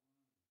what?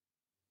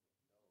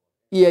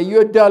 Yeah,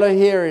 you're dull of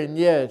hearing.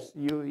 Yes,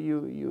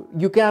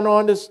 you can't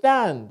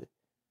understand.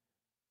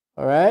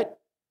 All right?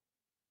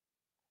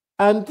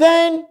 And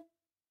then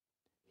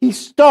he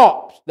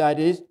stops. That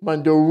is,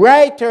 when the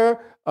writer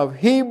of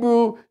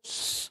Hebrew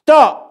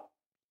stops,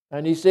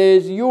 and he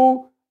says,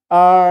 you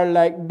are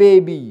like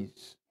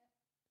babies.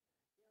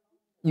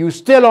 You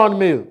still on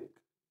milk.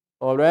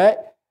 All right?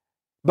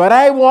 But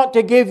I want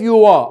to give you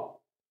what?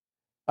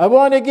 I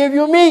want to give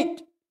you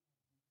meat.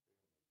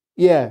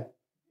 Yeah.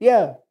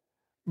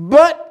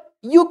 But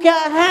you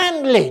can't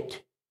handle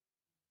it.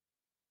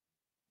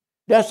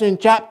 That's in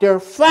chapter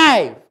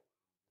 5.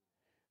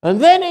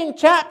 And then in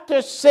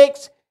chapter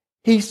 6,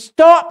 he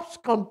stops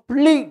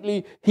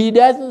completely. He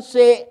doesn't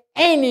say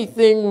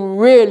anything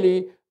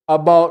really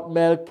about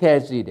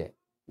Melchizedek.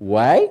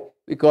 Why?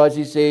 Because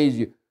he says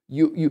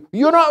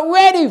you're not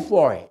ready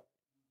for it.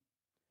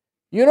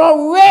 You're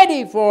not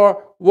ready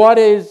for what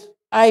is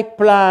I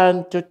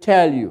plan to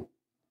tell you.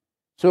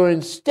 So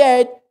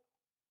instead,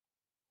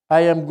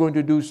 I am going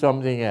to do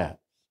something else.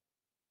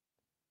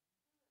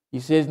 He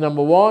says,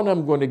 number one,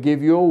 I'm going to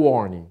give you a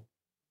warning.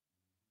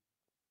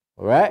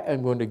 All right?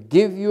 I'm going to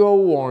give you a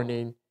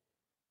warning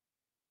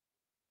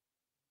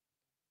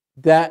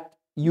that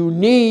you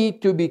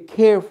need to be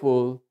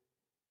careful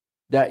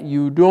that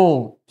you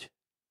don't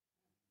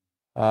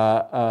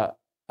get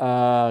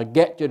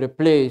to the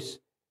place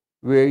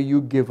where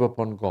you give up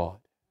on God.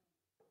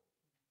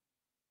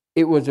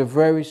 It was a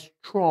very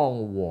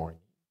strong warning.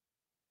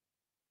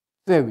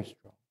 Very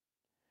strong.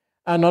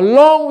 And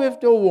along with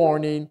the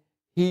warning,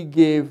 he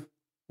gave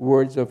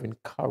words of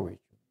encouragement.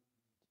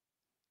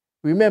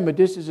 Remember,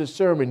 this is a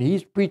sermon.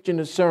 He's preaching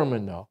a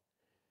sermon now.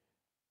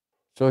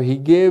 So he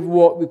gave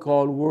what we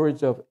call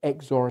words of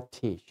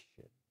exhortation.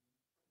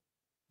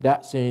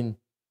 That's in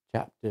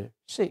chapter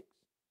 6.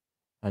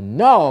 And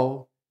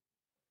now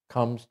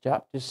comes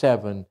chapter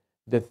 7,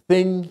 the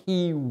thing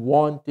he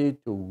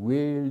wanted to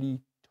really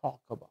talk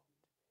about.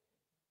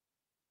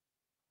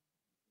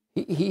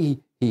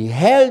 He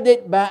held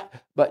it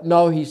back, but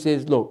now he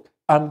says, look,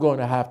 I'm going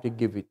to have to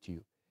give it to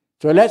you.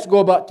 So let's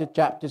go back to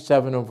chapter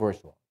 7 and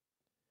verse 1.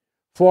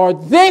 For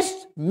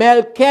this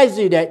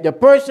Melchizedek, the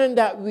person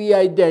that we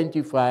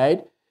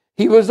identified,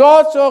 he was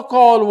also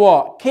called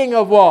what? King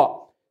of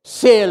what?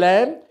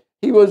 Salem.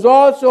 He was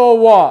also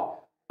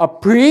what? A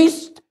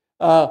priest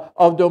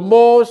of the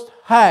Most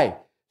High.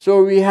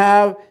 So we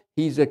have,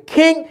 he's a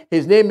king.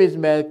 His name is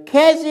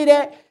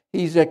Melchizedek.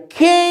 He's a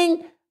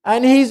king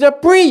and he's a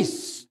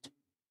priest.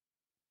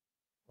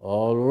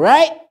 All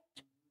right.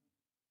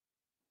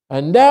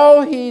 And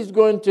now he's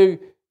going to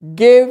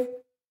give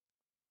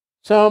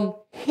some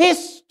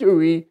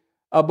history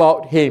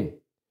about him.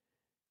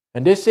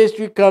 And this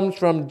history comes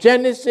from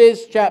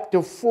Genesis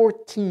chapter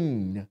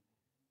 14.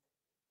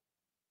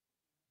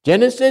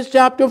 Genesis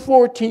chapter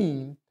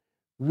 14,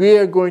 we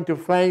are going to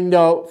find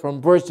out from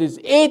verses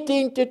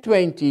 18 to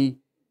 20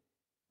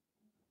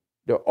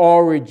 the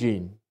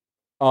origin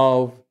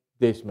of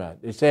this man.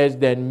 It says,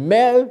 then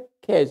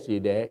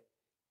Melchizedek,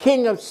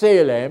 king of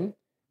Salem,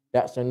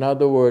 that's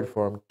another word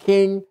for him,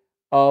 king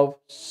of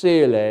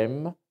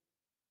Salem.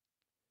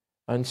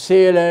 And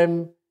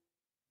Salem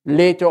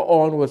later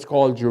on was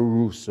called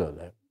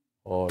Jerusalem.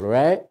 All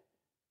right?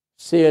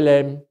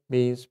 Salem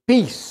means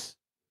peace.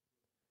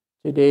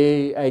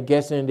 Today, I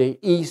guess in the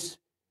East,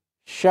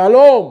 Shalom.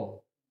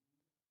 All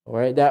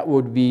right? That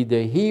would be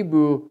the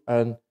Hebrew,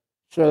 and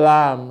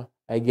Shalom,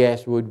 I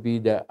guess, would be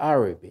the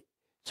Arabic.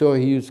 So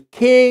he was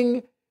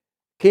king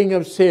king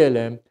of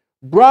Salem,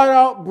 brought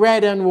out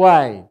bread and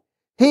wine.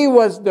 He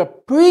was the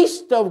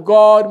priest of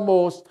God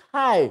Most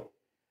High.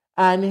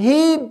 And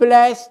he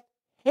blessed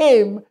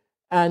him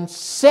and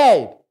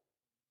said,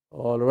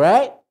 all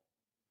right,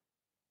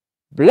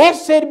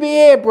 blessed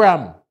be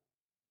Abram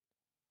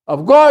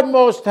of God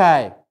Most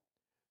High,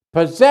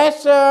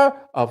 possessor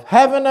of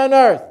heaven and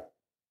earth.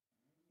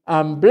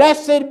 And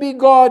blessed be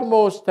God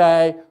Most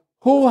High,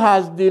 who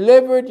has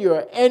delivered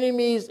your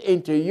enemies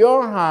into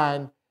your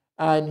hand,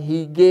 and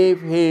he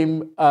gave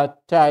him a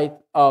tithe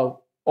of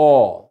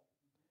all.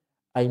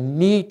 I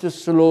need to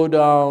slow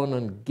down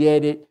and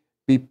get it.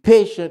 Be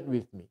patient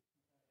with me.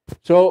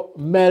 So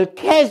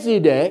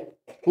Melchizedek,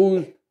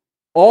 who's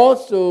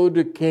also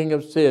the king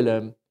of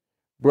Salem,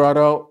 brought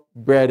out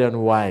bread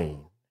and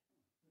wine.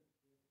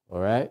 All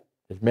right?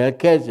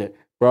 Melchizedek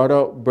brought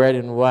out bread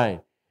and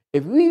wine.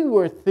 If we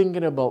were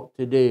thinking about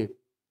today,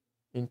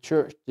 in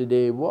church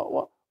today,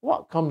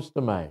 what comes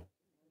to mind?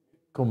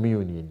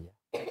 Communion.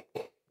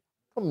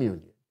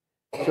 Communion.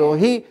 So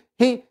he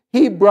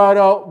brought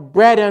out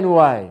bread and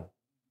wine.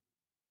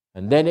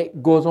 And then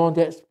it goes on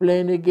to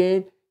explain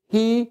again,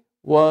 he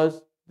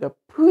was the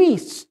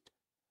priest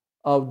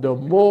of the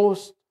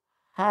Most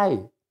High.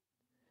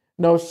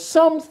 Now,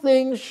 some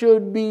things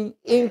should be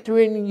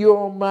entering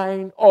your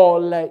mind all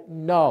like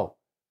now.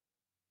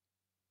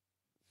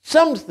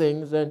 Some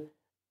things, and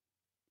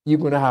you're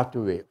going to have to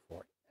wait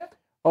for it.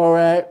 All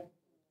right?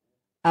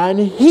 And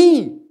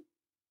he,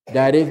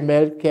 that is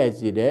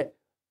Melchizedek,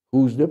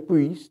 who's the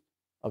priest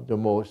of the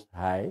Most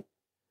High,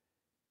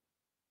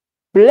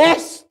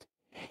 blessed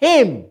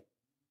him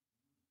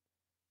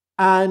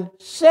and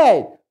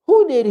said,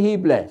 who did he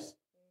bless?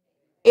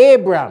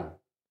 Abram.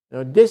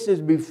 Now, this is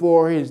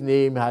before his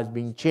name has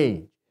been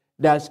changed.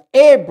 That's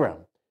Abram.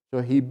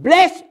 So he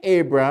blessed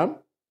Abram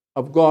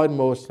of God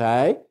Most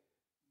High,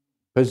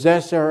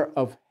 possessor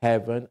of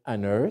heaven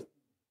and earth,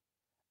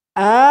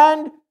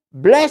 and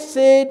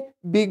blessed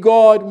be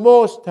God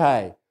Most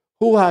High,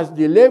 who has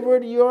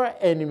delivered your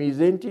enemies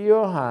into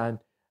your hand,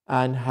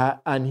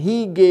 and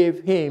he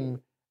gave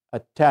him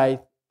a tithe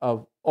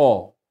of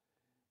all.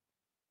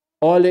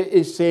 All it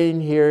is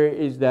saying here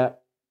is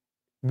that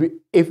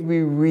if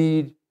we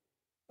read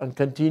and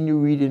continue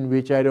reading,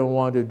 which I don't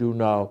want to do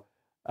now,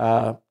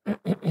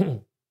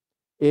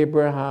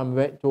 Abraham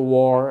went to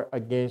war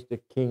against the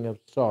king of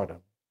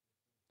Sodom.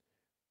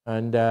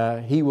 And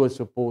he was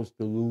supposed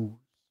to lose.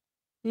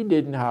 He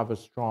didn't have a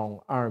strong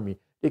army.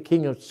 The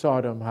king of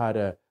Sodom had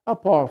a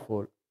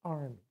powerful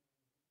army.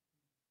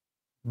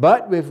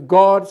 But with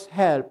God's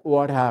help,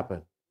 what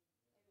happened?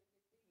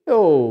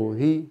 Oh,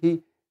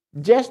 he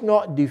just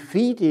not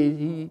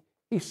defeated,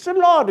 he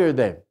slaughtered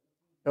them.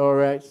 All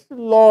right,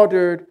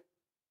 slaughtered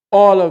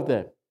all of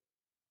them.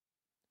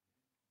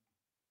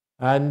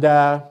 And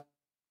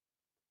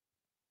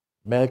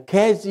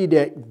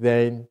Melchizedek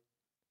then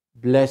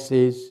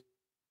blesses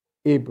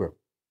Abram.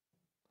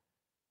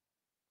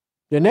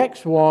 The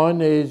next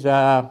one is,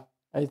 I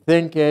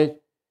think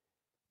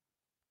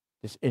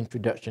this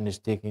introduction is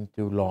taking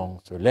too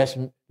long, so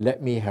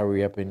let me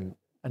hurry up and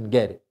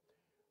get it.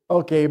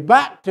 Okay,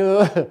 back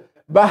to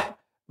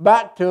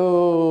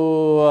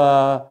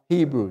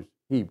Hebrews.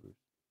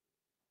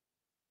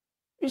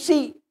 You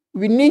see,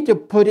 we need to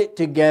put it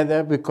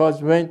together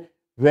because when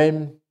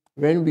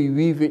we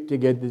weave it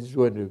together, this is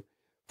what we do.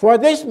 For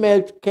this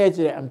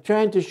Melchizedek, I'm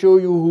trying to show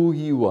you who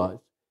he was.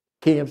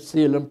 King of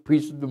Salem,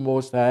 priest of the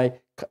Most High.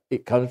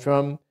 It comes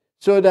from,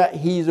 so that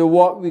he's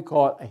what we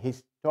call a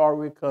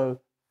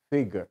historical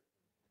figure.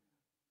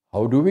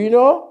 How do we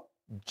know?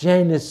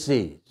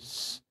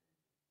 Genesis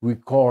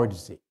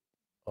records it.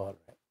 All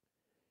right.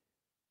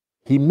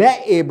 He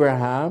met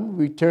Abraham,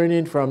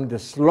 returning from the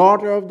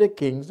slaughter of the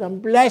kings,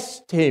 and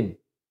blessed him.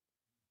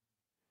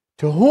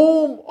 To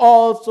whom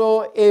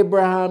also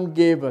Abraham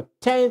gave a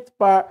tenth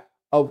part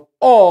of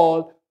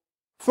all,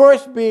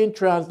 first being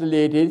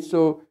translated,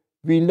 so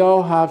we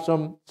now have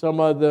some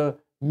other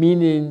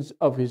meanings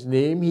of his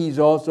name. He's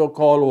also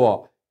called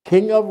what?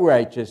 King of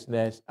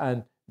righteousness,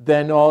 and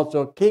then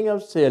also King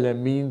of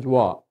Salem means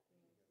what?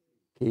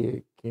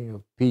 King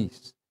of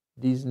peace.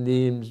 These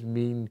names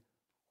mean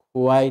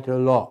quite a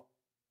lot.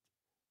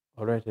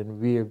 All right, and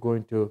we are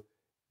going to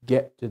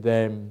get to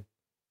them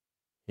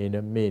in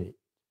a minute.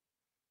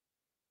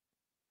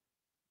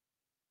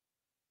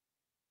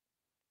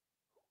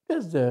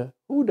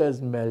 Who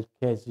does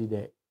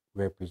Melchizedek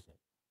represent?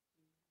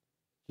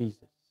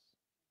 Jesus.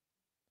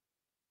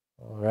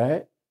 All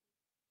right?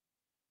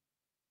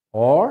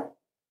 Or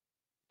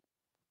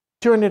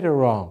turn it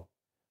around.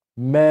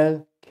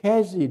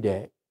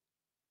 Melchizedek,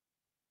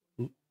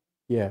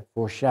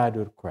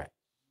 foreshadowed Christ.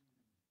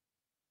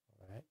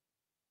 All right?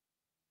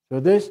 So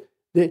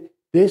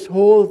this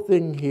whole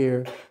thing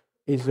here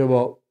is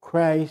about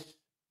Christ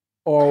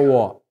or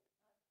what?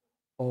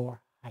 Or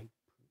high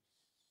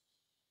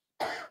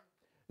priest.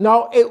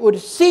 Now, it would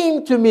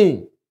seem to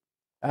me,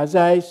 as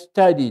I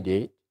studied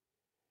it,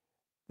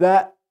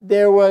 that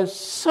there was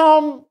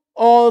some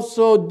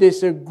also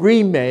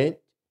disagreement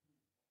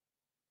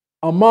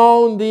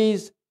among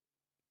these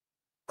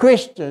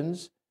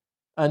Christians,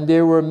 and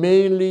they were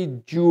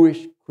mainly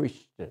Jewish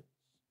Christians.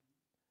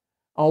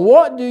 And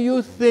what do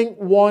you think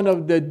one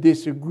of the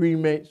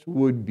disagreements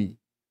would be?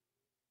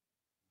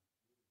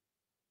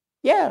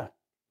 Yeah.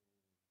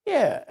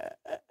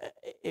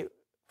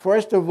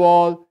 First of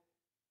all,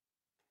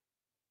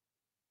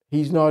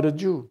 he's not a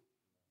Jew.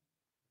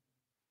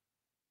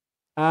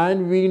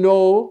 And we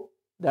know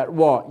that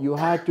what? You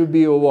had to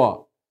be a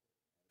what?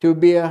 To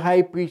be a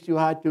high priest, you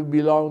had to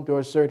belong to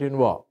a certain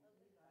what?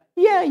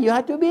 Yeah, you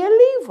had to be a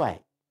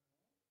Levite.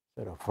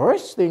 So the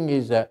first thing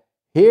is that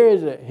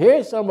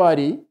here's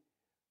somebody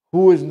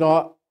who is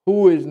not.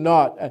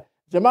 As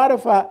a matter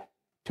of fact,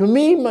 to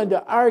me,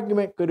 the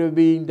argument could have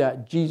been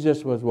that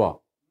Jesus was what?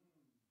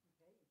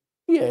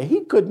 Yeah,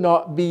 he could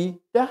not be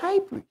the high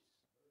priest.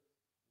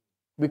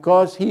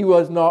 Because he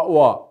was not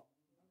what?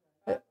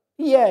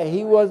 Yeah,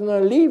 he wasn't a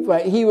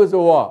Levite. He was a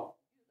what?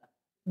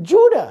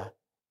 Judah.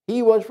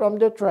 He was from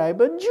the tribe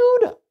of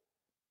Judah.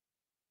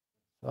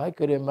 So I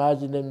could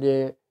imagine them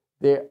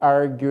they're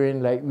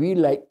arguing like we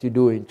like to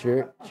do in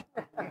church.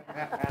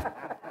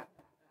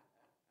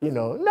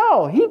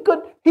 No, he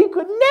could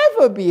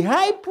never be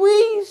high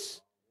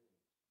priest.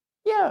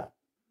 Yeah.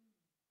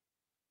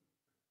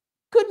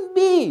 Couldn't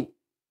be.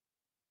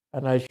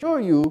 And I assure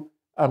you,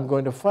 I'm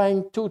going to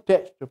find two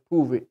texts to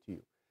prove it to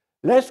you.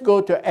 Let's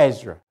go to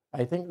Ezra.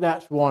 I think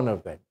that's one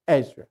of them.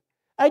 Ezra.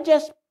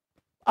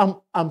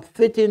 I'm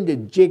fitting the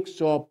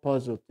jigsaw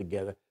puzzle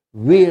together.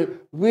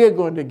 We're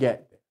going to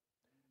get there.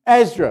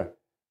 Ezra,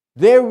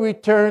 they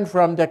returned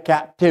from the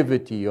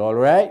captivity, all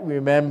right?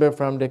 Remember,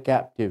 from the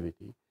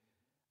captivity.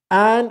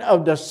 And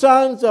of the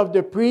sons of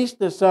the priests,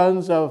 the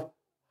sons of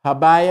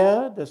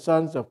Habiah, the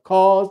sons of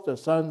Koz, the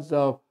sons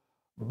of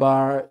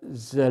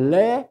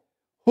Barzillai,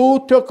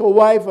 who took a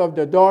wife of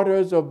the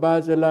daughters of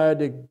Barzillai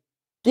the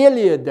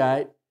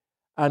Gileadite,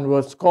 and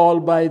was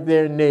called by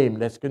their name.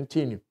 Let's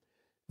continue.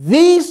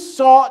 These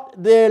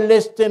sought their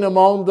listing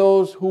among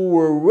those who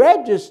were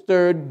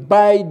registered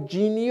by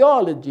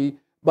genealogy,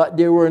 but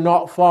they were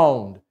not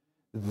found.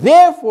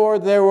 Therefore,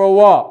 they were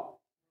what?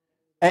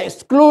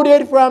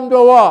 Excluded from the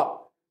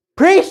what?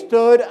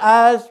 Priesthood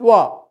as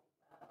what?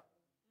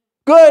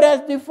 Good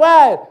as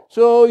defiled.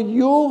 So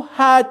you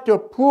had to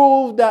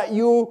prove that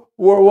you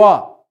were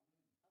what?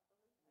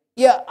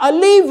 Yeah, a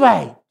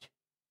Levite.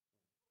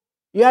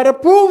 You had to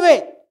prove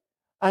it.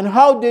 And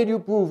how did you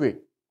prove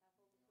it?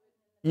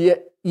 Yeah,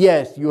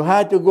 yes, you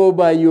had to go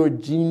by your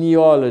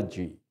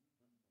genealogy.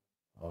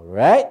 All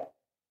right?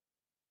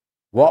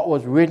 What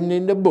was written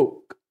in the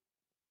book.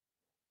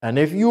 And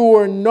if you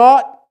were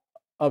not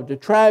of the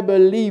tribe of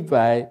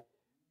Levi,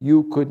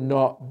 you could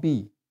not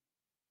be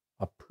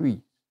a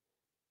priest.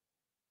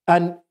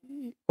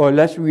 Or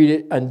let's read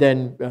it and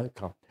then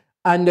come.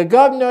 And the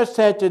governor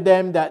said to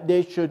them that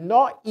they should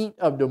not eat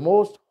of the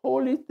most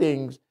holy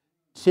things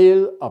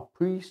till a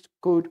priest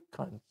could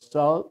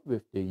consult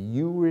with the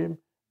Urim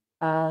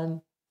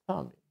and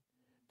Thummim.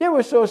 They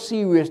were so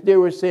serious, they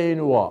were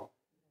saying what?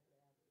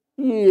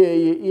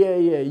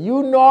 Yeah.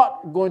 You're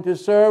not going to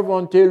serve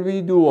until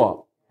we do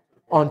what?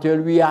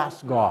 Until we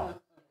ask God.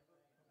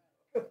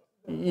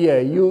 We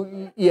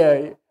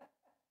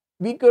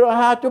could have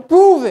had to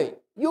prove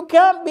it. You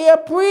can't be a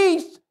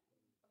priest.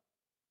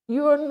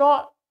 You're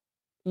not.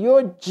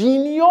 Your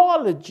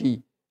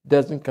genealogy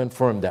doesn't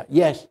confirm that.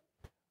 Yes.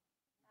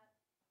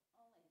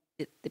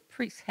 The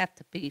priests have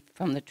to be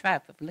from the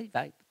tribe of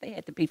Levi, but they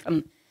had to be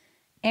from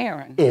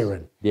Aaron.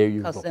 Aaron, there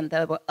you go. Because then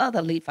there were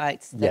other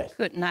Levites that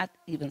could not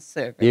even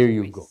serve as there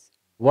you go.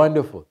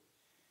 Wonderful.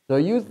 So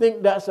you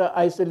think that's an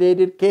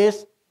isolated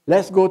case?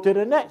 Let's go to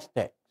the next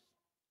text.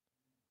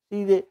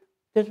 See,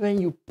 that's when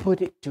you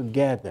put it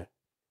together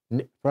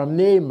from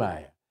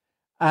Nehemiah.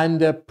 And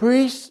the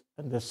priests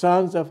and the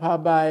sons of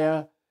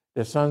Habiah,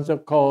 the sons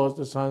of Koz,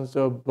 the sons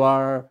of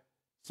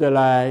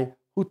Barzillai,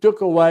 who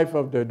took a wife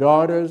of the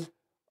daughters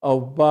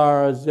of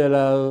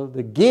Barzillai,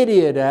 the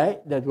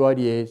Gileadite, that's what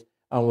he is,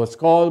 and was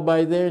called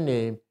by their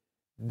name.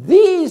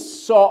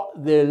 These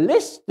sought their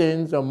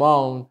listings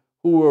among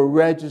who were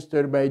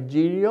registered by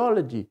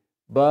genealogy,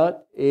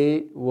 but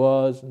it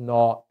was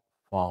not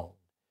found.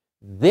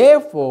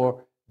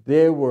 Therefore,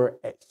 they were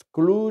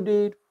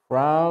excluded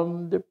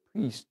from the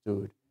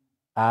priesthood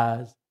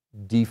as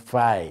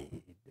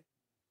defiled.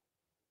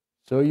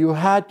 So you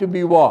had to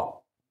be what?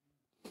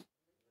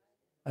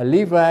 A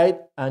Levite,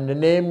 and the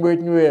name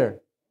written where?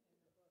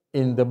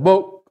 In the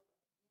book.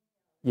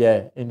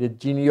 Yeah, in the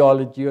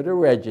genealogy or the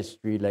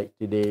registry, like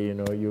today,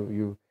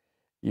 you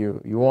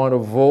want to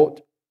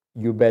vote,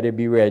 you better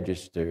be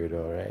registered,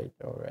 all right.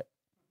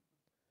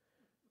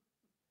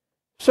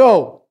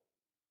 So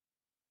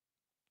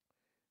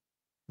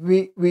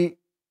we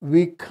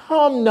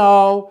come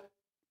now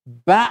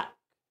back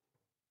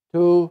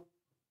to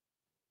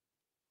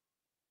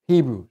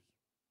Hebrews.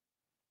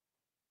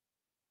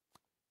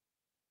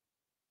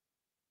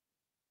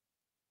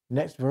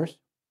 Next verse.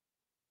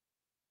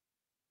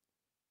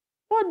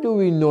 What do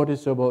we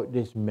notice about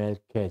this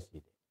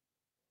Melchizedek?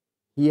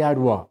 He had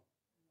what?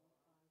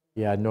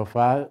 He had no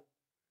father.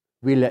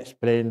 We'll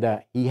explain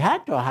that. He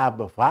had to have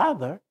a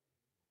father.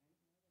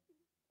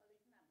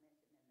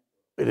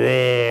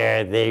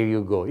 There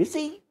you go. You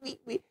see,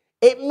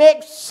 it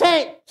makes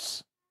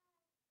sense.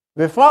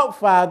 Without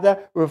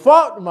father,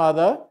 without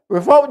mother,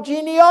 without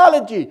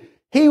genealogy.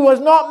 He was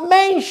not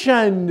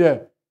mentioned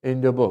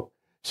in the book.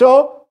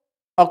 So,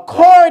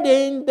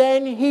 according,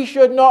 then, he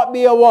should not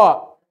be a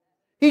what?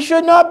 He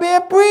should not be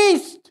a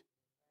priest.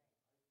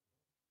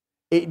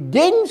 It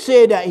didn't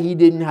say that he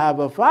didn't have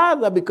a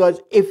father, because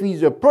if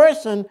he's a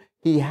person,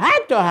 he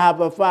had to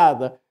have a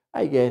father.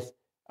 I guess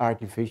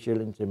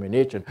artificial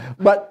insemination.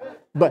 But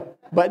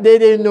they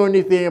didn't know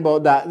anything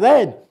about that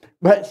then.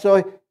 But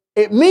so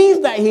it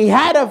means that he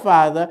had a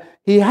father,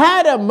 he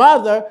had a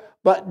mother,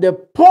 but the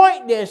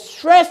point they're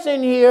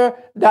stressing here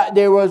that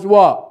there was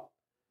what?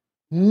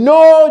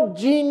 No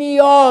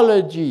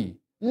genealogy,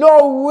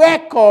 no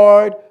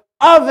record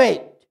of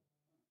it.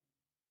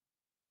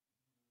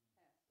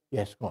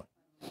 Yes, go on.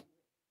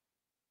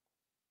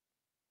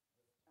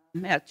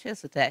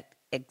 Melchizedek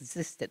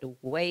existed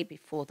way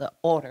before the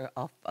order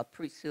of a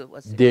priesthood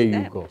was There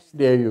established. you go.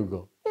 There you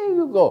go. There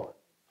you go.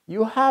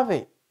 You have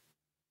it.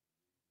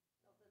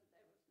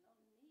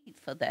 Need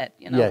for that,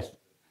 you know. Yes,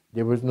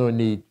 there was no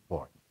need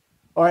for it.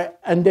 All right,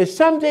 and there's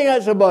something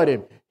else about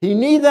him. He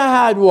neither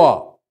had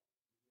what?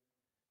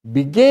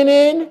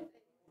 Beginning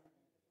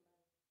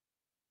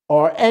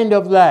or end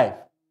of life,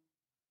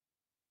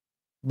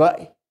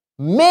 but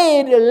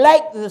made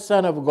like the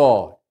Son of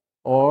God,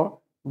 or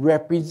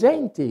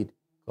represented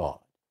God.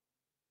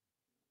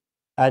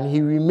 And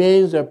he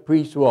remains a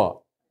priest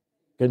what?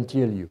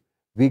 Continue.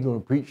 We're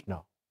going to preach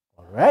now.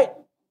 All right?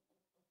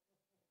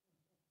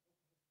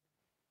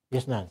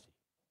 Yes, Nancy.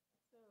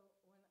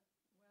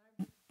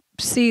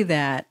 See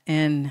that,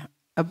 and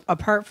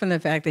apart from the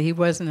fact that he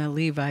wasn't a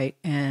Levite,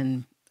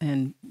 and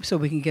so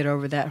we can get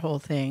over that whole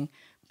thing,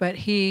 but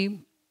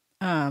he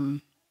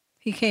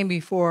came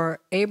before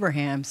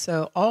Abraham,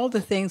 so all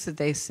the things that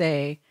they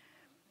say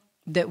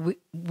that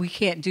we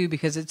can't do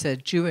because it's a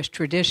Jewish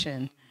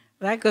tradition,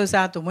 that goes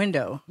out the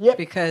window. Yep.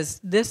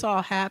 Because this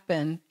all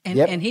happened, and,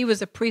 Yep. and he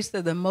was a priest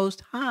of the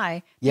Most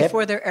High Yep.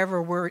 before there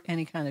ever were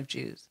any kind of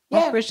Jews or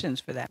Yeah. Christians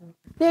for that.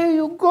 There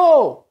you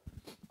go.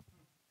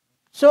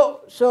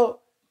 So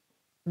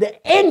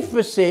the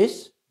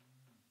emphasis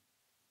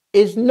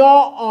is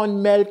not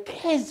on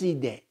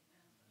Melchizedek.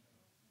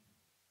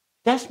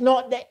 That's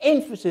not the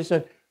emphasis.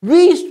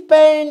 We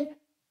spend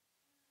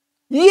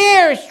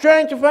years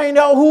trying to find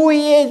out who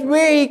he is,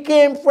 where he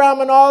came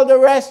from, and all the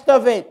rest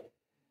of it.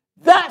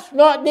 That's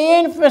not the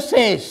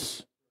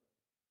emphasis.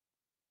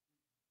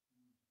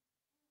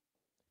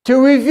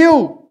 To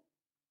review,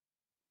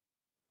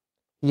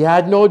 he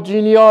had no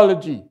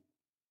genealogy,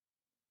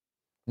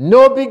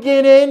 no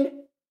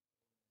beginning,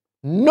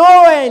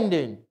 no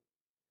ending.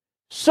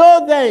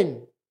 So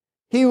then,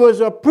 he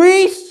was a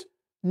priest,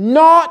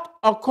 not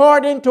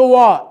according to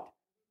what?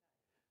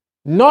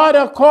 Not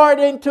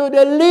according to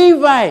the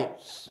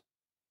Levites.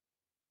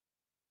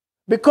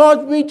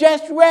 Because we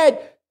just read,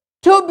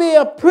 to be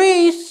a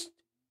priest,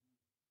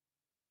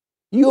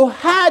 you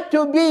had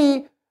to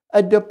be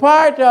a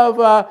part of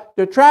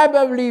the tribe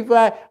of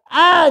Levi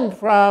and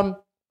from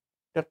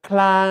the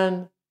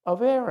clan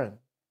of Aaron.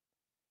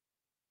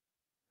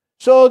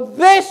 So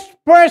this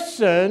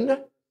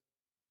person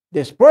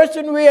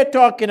we are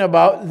talking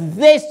about,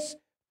 this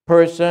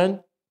person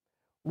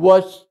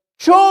was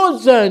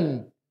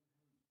chosen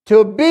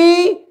to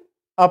be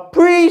a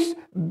priest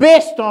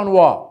based on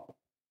what?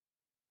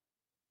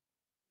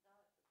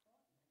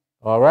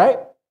 All right?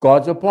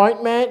 God's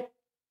appointment.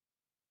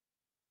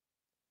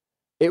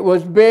 It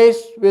was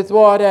based with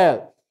what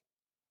else?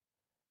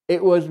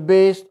 It was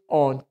based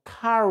on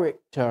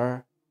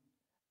character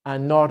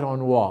and not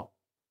on what?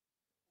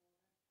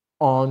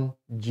 On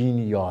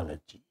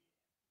genealogy.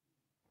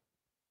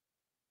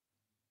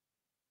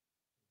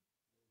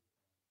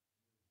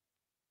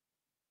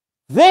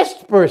 This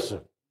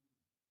person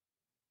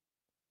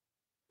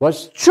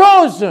was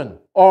chosen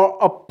or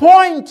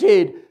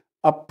appointed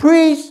a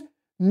priest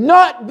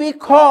not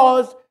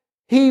because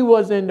he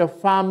was in the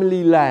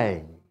family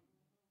line.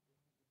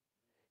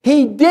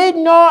 He did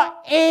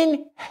not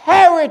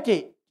inherit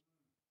it.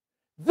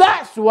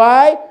 That's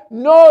why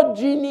no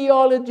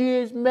genealogy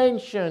is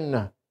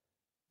mentioned.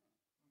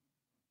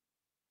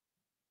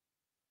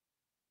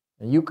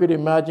 And you could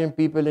imagine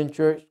people in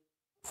church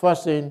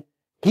fussing,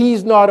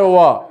 he's not a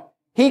what?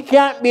 He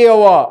can't be a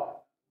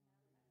what?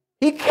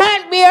 He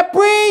can't be a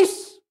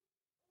priest.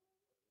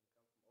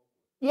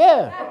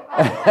 Yeah.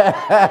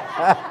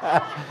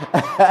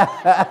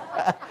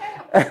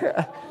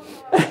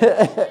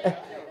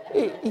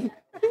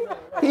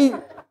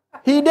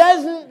 He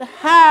doesn't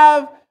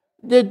have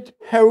the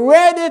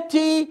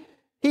heredity.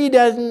 He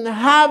doesn't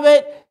have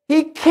it.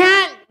 He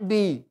can't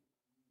be.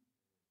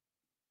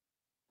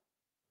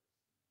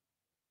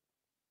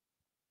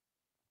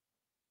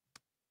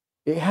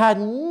 It had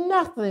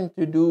nothing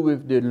to do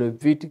with the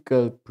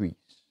Levitical priest.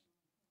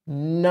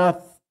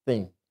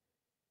 Nothing.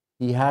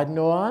 He had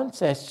no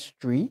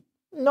ancestry.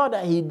 Not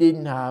that he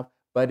didn't have,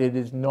 but it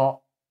is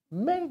not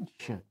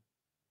mentioned.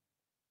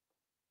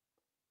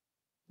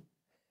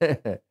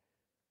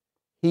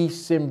 he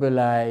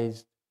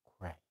symbolized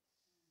Christ.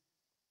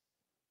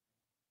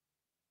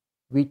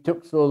 We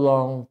took so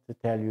long to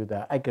tell you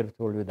that. I could have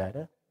told you that,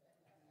 huh?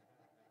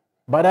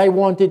 But I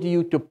wanted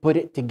you to put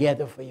it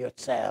together for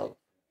yourself.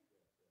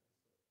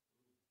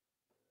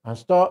 And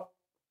stop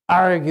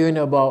arguing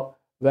about,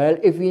 well,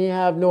 if he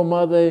have no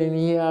mother and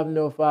he have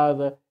no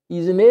father,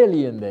 he's an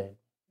alien then.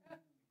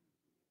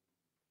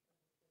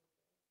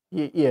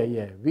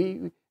 Yeah.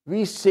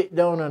 We sit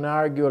down and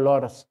argue a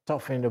lot of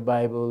stuff in the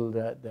Bible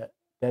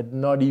that's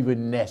not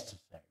even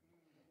necessary.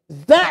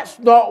 That's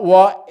not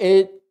what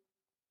it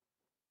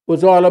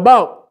was all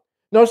about.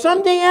 Now,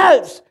 something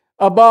else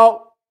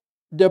about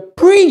the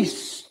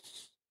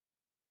priests,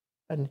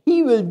 and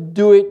he will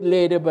do it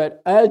later,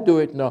 but I'll do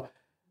it now.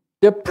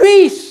 The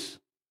priests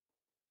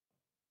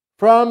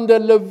from the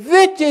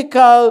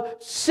Levitical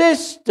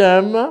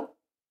system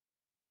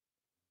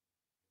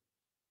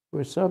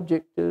were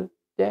subject to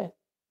death.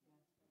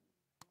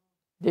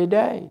 They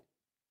died.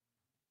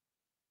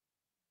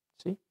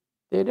 See?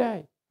 They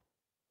died.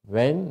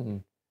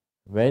 When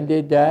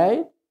they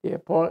died, they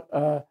appoint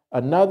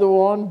another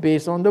one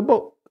based on the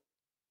book.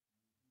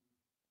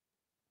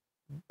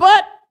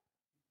 But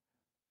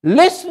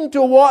listen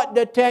to what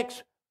the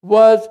text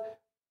was,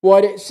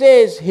 what it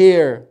says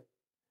here.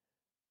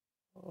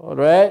 All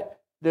right?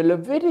 The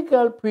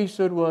Levitical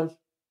priesthood was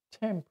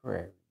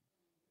temporary.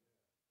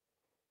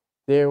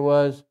 There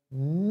was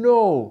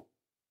no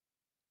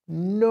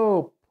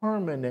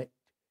permanent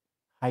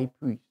high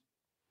priest.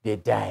 They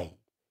died.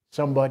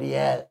 Somebody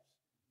else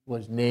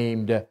was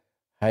named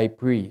high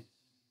priest.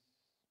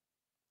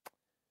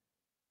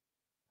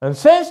 And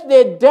since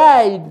they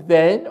died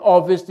then,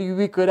 obviously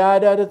we could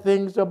add other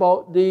things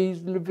about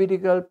these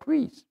Levitical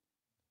priests.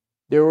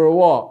 They were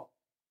what?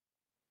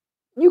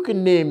 You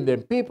can name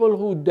them. People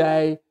who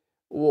die,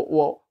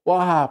 what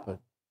happened?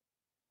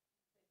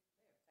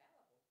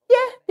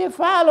 Yeah, they're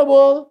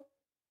fallible.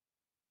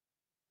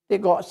 They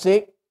got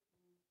sick.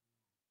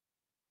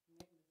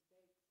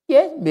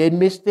 Yes, made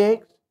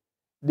mistakes.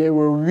 They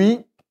were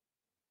weak.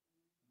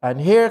 And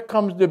here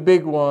comes the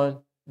big one.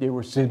 They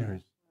were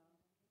sinners.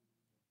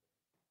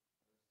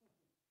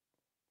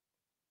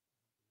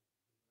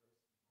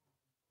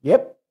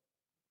 Yep,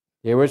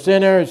 they were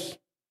sinners.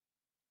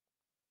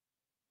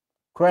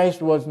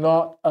 Christ was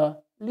not a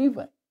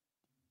Levite.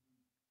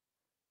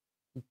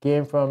 He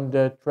came from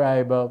the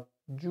tribe of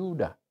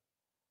Judah.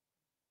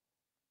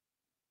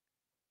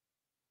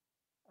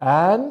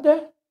 And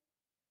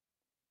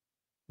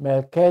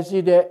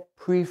Melchizedek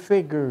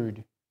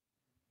prefigured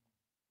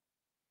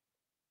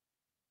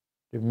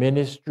the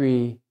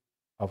ministry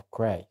of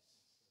Christ.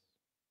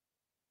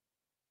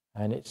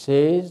 And it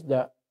says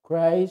that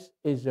Christ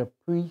is a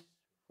priest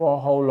for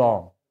how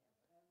long?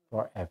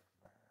 Forever.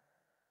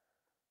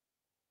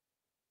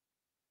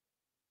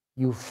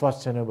 You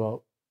fussing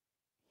about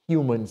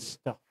human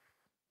stuff.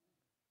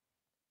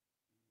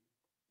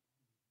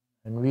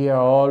 And we are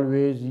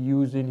always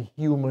using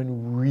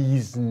human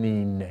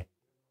reasoning.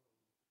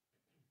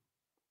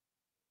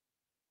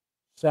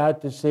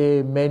 Sad to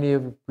say, many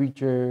of the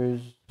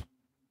preachers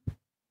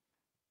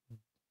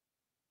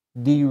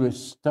deal with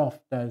stuff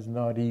that's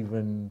not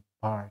even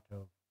part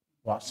of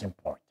what's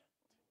important.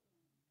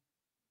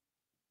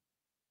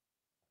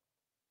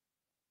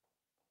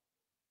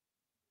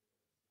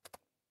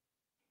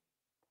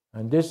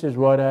 And this is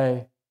what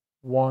I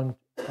want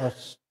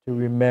us to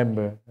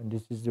remember, and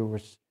this is the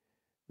verse.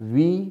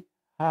 We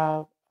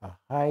have a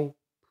high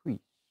priest.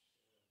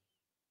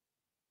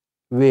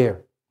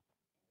 Where?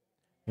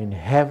 In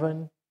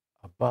heaven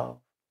above,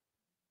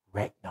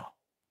 right now.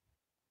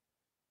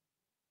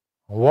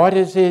 What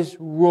is his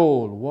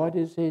role? What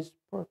is his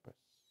purpose?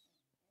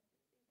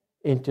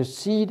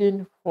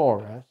 Interceding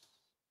for us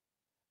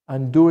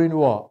and doing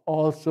what?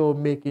 Also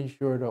making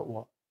sure that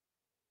what?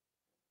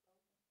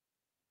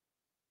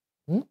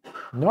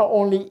 Not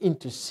only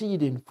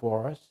interceding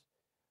for us,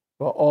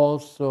 but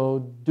also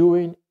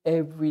doing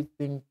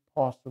everything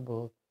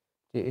possible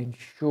to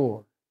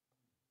ensure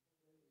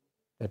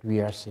that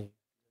we are saved.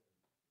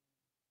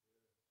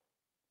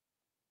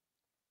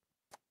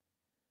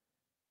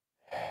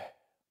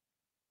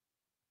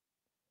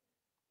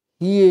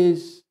 He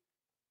is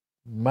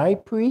my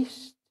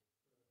priest.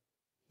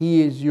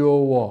 He is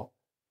your what?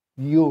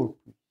 Your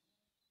priest.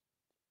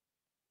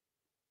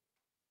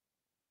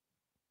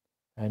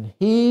 And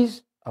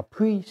he's a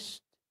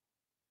priest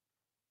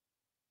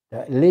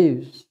that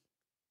lives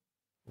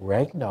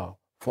right now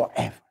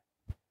forever.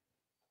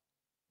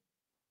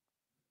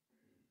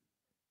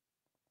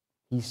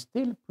 He's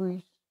still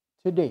priest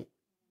today.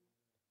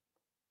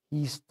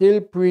 He's still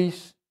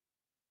priest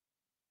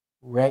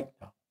right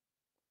now.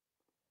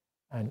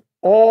 And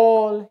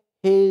all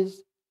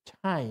his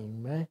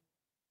time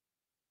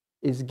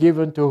is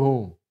given to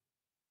whom?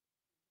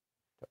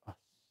 To us.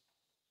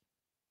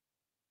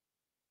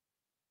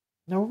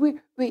 Now we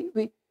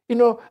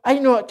I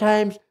know at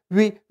times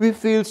we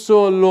feel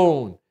so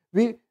alone.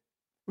 We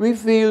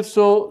feel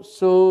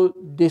so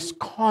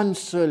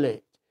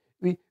disconsolate.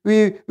 We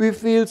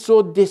feel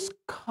so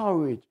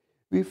discouraged.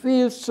 We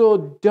feel so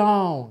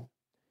down.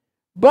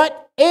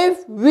 But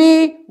if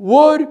we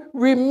would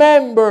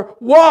remember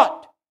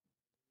what?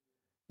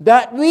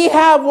 That we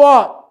have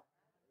what?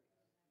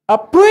 A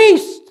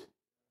priest.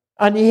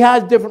 And he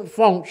has different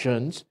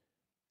functions.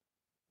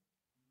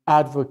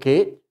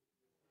 Advocate.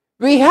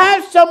 We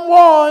have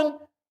someone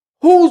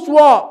who's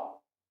what?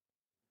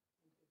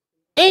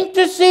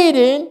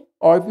 Interceding,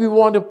 or if we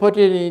want to put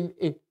it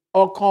in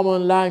our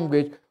common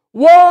language,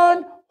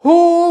 one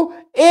who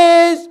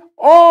is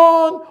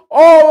on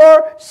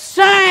our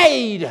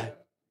side.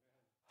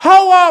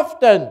 How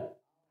often?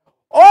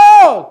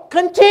 Oh,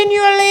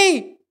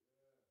 continually.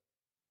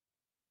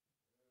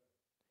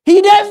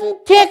 He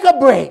doesn't take a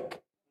break.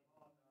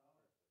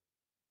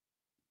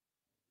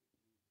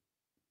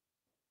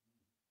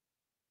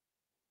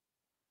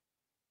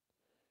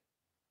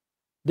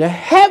 The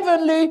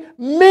heavenly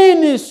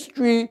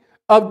ministry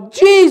of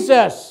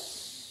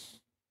Jesus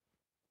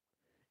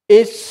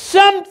is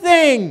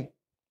something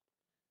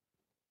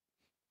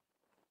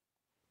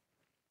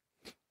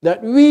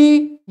that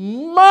we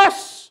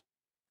must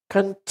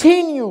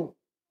continue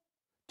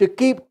to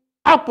keep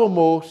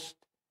uppermost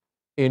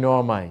in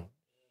our mind.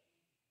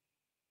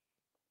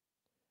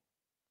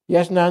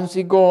 Yes,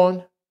 Nancy, go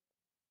on.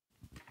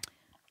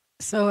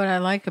 So what I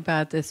like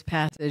about this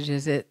passage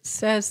is it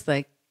says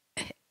like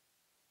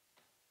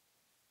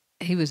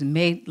he was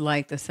made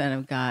like the Son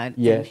of God.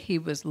 Yes. And he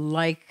was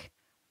like,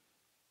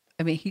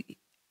 I mean,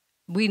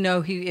 we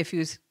know if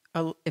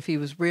he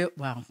was real,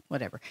 well,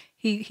 whatever.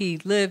 He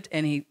lived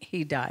and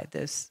he died,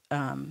 this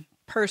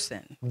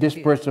person. This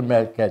person,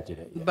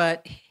 Melchizedek. Yes.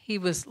 But he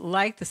was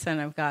like the Son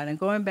of God. And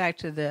going back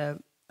to the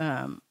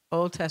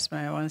Old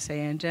Testament, I want to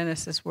say in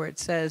Genesis, where it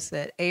says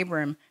that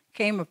Abram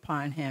came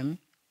upon him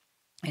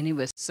and he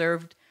was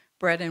served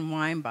bread and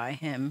wine by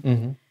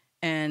him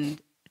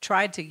and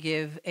tried to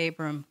give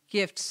Abram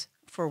gifts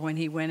for when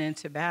he went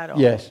into battle.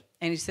 Yes.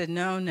 And he said,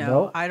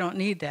 no, I don't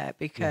need that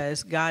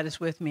because God is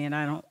with me and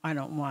I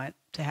don't want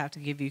to have to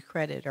give you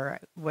credit or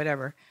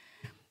whatever.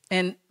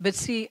 But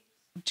see,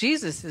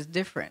 Jesus is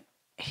different.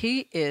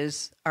 He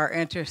is our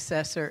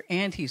intercessor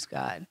and he's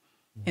God.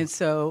 And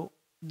so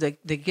the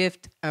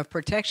gift of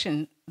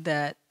protection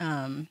that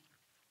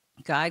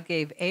God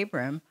gave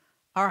Abram,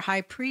 our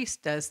high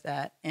priest does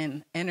that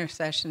in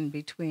intercession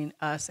between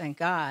us and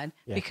God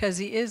because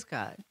he is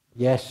God.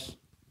 Yes,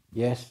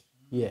 yes,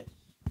 yes.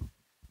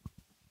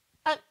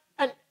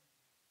 And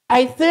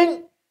I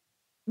think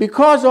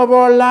because of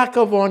our lack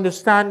of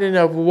understanding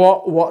of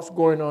what's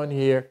going on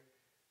here,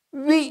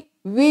 we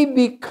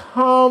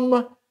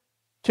become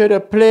to the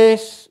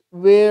place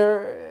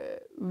where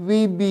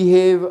we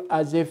behave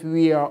as if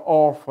we are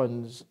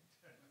orphans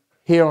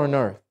here on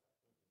earth.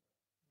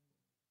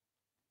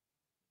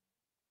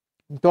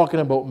 I'm talking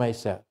about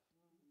myself.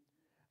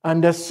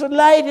 And the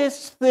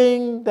slightest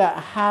thing that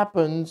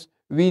happens,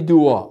 we do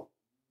what?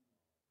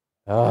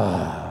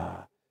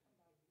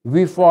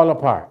 We fall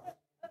apart.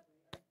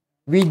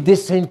 We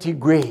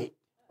disintegrate.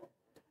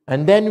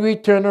 And then we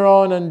turn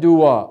around and do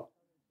what?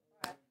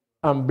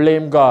 And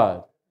blame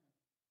God.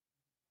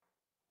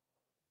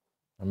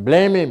 And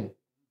blame Him.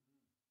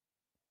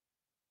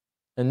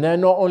 And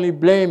then not only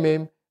blame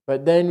Him,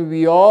 but then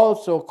we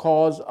also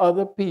cause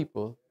other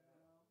people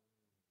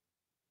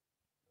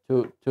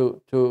to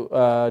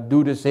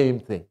do the same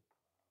thing.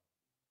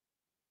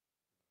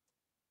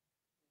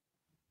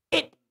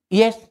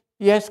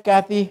 Yes,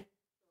 Kathy?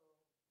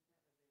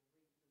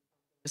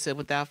 It said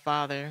without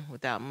father,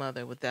 without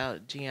mother,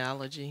 without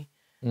genealogy.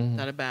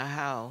 Not about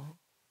how.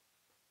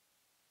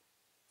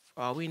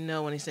 For all we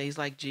know, when he says he's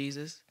like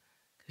Jesus,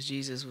 because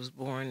Jesus was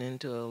born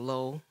into a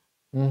low,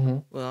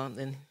 well,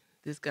 then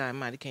this guy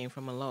might have came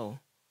from a low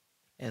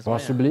as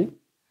Possibly.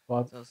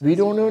 well. So we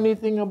don't know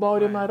anything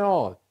about him at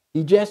all.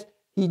 He just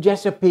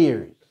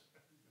appears.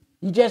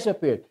 He just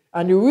appeared.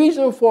 And the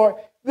reason for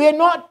we're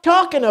not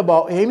talking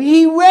about him,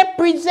 he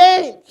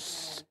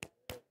represents.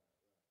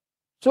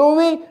 So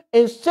we,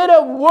 instead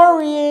of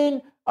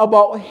worrying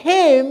about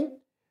him,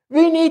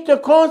 we need to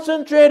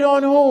concentrate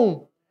on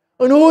whom?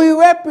 On who he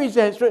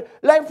represents.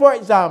 Like, for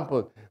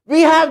example,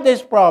 we have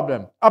this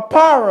problem, a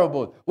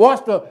parable.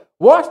 What's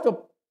the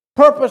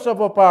purpose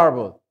of a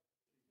parable?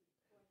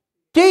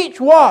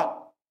 Teach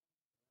what?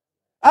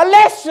 A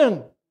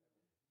lesson.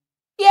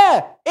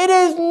 Yeah, it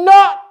is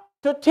not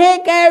to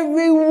take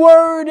every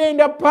word in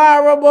the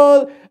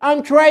parable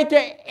and try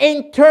to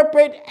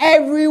interpret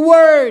every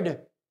word.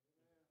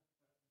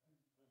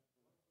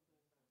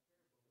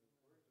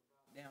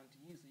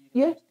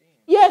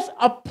 Yes,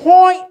 a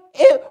point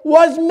it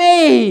was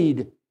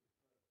made.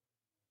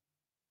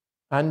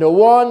 And the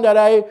one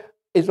that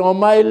is on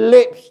my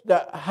lips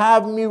that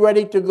have me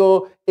ready to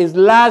go is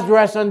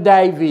Lazarus and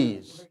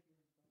Dives.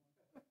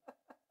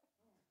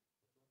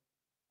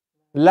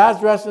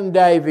 Lazarus and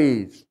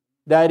Dives.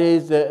 That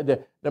is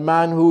the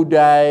man who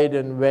died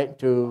and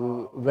went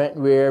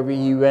wherever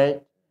he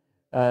went.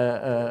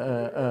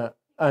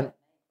 And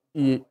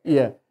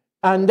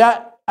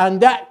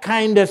that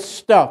kind of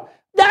stuff.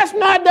 That's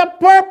not the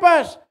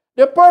purpose.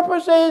 The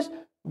purpose is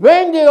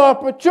when the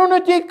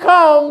opportunity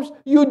comes,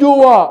 you do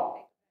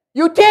what?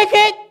 You take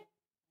it?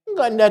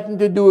 Got nothing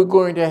to do with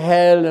going to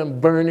hell and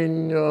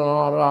burning.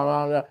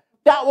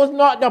 That was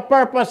not the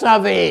purpose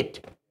of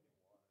it.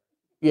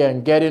 Yeah,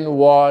 and getting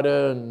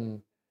water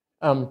and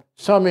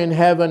some in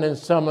heaven and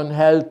some in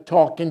hell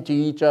talking to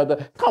each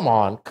other. Come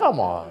on, come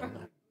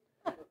on.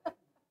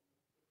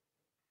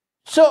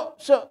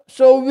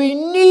 So we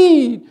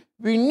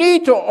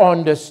need to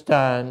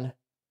understand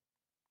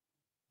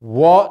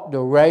what the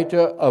writer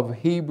of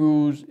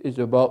Hebrews is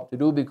about to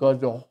do, because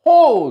the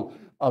whole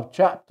of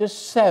chapter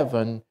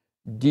 7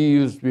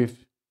 deals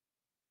with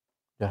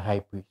the high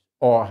priest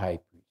or high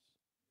priest.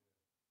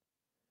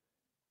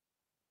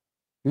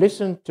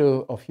 Listen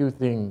to a few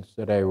things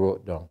that I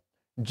wrote down.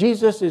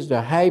 Jesus is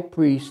the high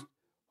priest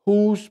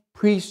whose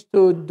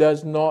priesthood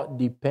does not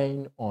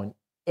depend on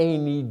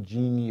any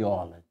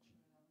genealogy.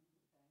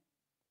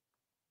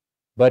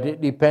 But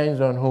it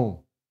depends on whom?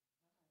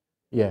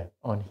 Yeah,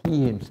 on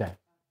he himself.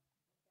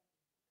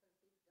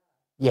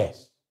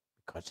 Yes,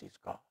 because he's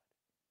God.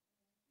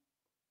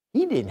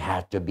 He didn't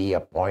have to be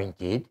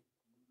appointed.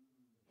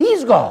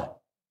 He's God.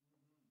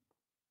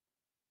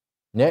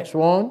 Next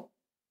one.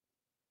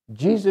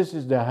 Jesus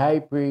is the high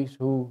priest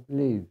who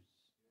lives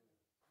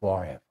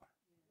forever.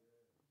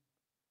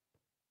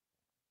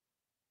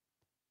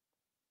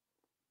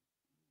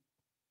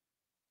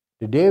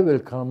 The day will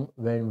come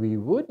when we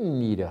wouldn't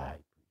need a high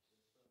priest.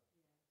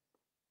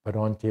 But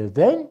until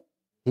then,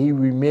 he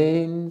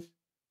remains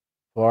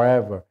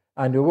forever.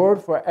 And the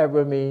word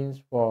forever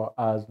means for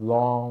as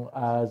long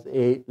as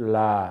it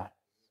lasts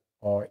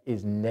or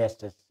is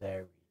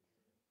necessary.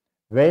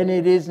 When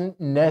it isn't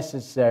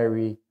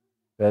necessary,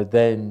 well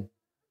then,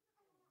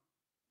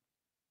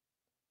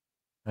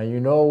 and you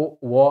know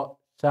what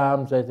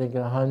Psalms, I think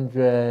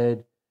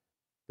 100,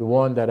 the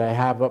one that I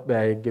have up there,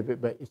 I give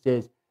it, but it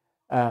says,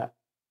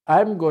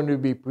 I'm going to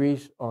be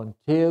priest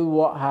until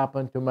what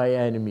happened to my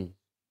enemies?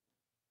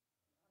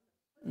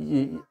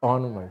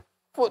 On my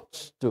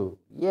footstool.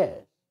 Yes,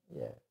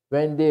 yes.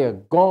 When they are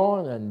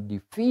gone and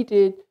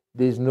defeated,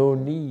 there's no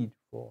need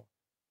for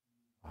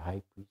a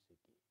high priest.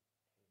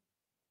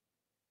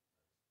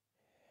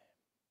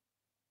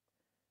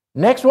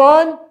 Next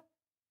one.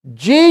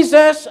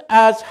 Jesus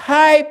as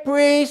high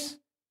priest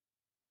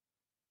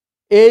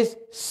is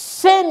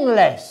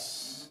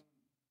sinless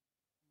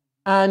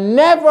and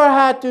never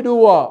had to do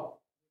what?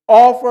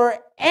 Offer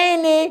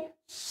any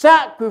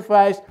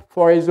sacrifice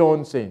for his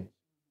own sins.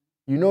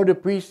 You know the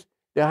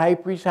high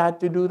priest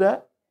had to do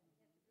that?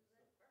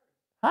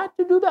 Had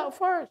to do that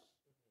first.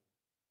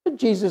 But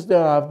Jesus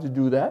don't have to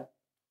do that.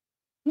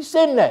 He's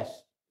sinless.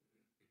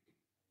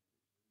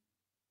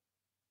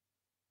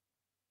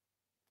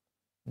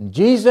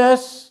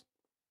 Jesus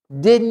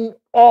didn't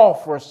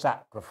offer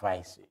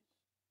sacrifices.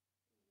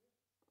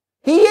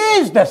 He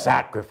is the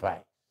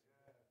sacrifice.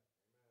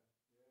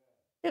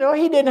 You know,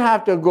 he didn't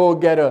have to go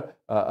get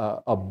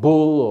a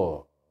bull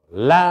or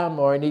lamb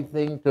or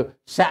anything to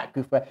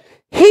sacrifice.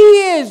 He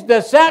is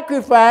the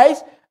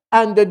sacrifice,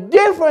 and the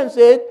difference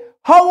is,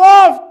 how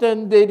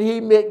often did he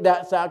make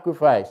that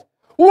sacrifice?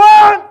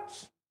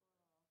 Once!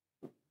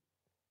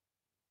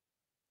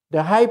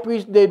 The high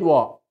priest did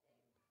what?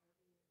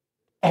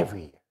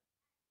 Every year.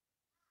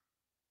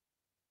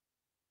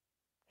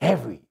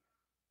 Every year.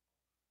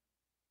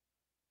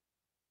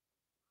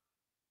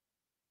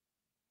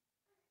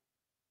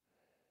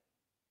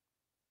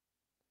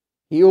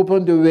 He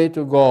opened the way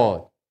to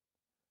God.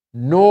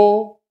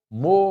 No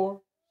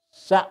more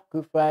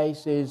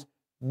sacrifices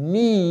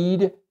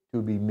need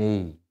to be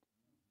made.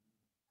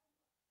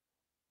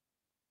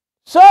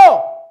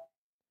 So,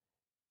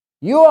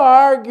 you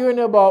are arguing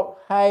about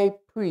high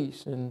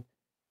priests, and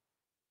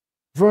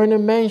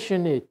Vernon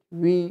mentioned it.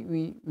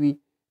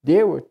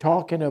 They were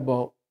talking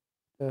about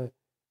the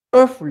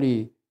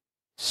earthly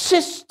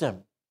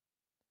system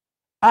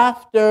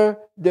after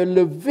the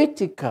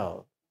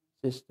Levitical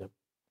system.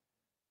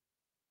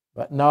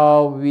 But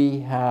now we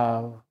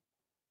have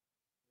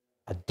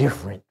a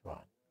different one.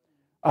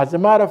 As a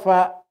matter of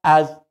fact,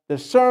 as the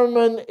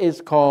sermon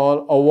is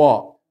called, a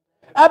what?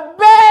 A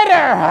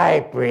better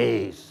high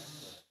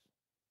priest.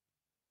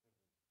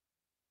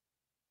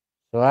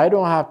 So I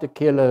don't have to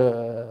kill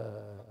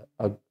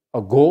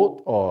a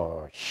goat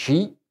or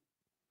sheep.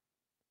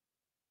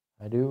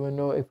 I don't even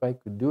know if I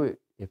could do it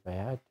if I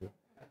had to.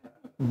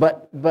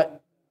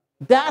 But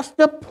that's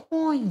the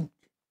point.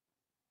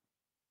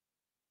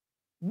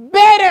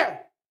 Better.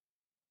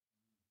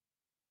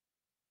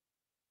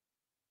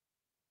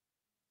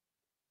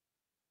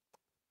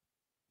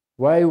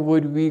 Why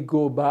would we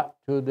go back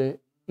to the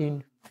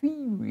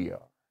inferior?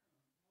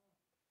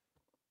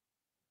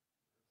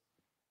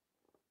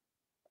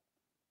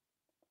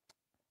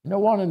 You know,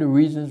 one of the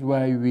reasons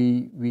why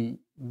we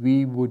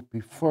would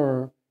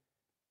prefer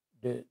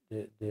the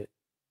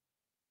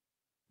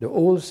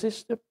old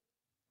system,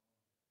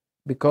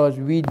 because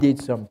we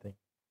did something.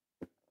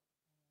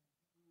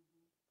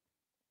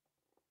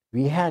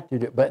 We had to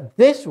do, but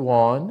this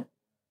one,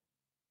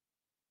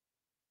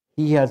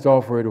 he has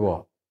offered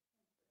what?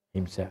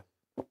 Himself.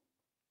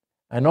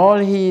 And all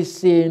he is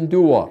saying,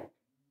 do what?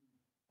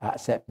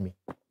 Accept me.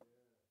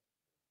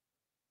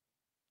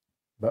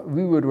 But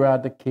we would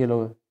rather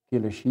kill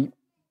a sheep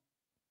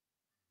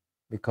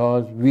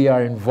because we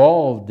are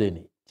involved in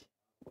it.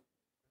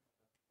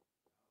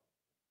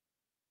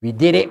 We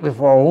did it with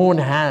our own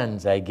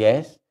hands, I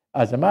guess.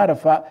 As a matter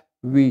of fact,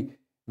 we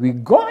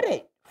got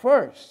it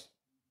first.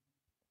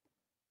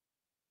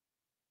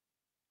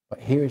 But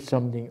here's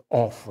something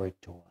offered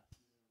to us.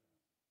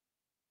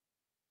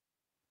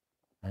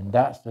 And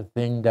that's the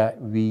thing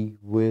that we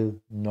will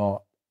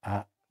not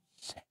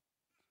accept.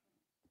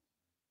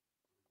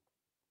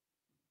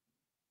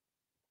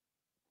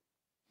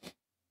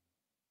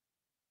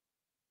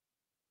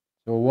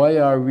 So why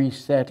are we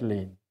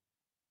settling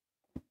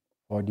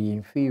for the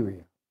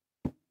inferior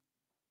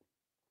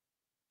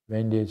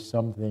when there's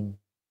something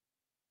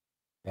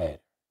better?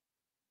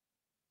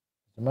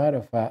 As a matter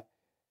of fact,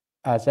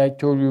 as I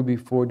told you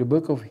before, the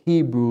book of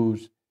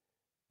Hebrews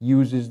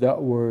uses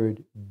that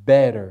word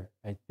better,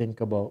 I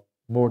think, about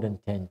more than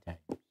 10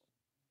 times.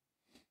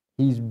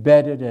 He's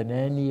better than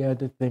any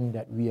other thing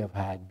that we have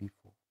had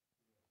before.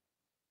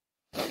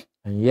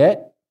 And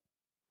yet,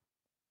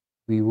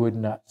 we would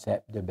not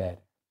accept the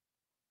better.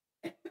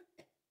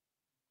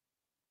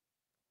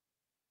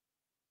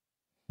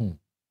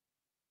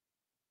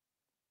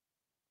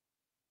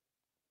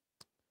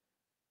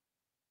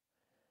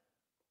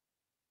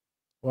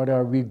 What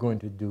are we going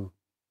to do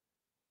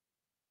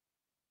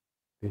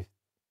with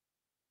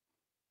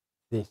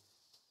this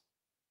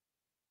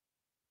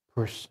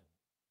person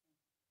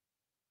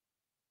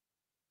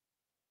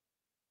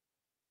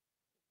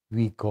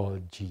we call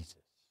Jesus?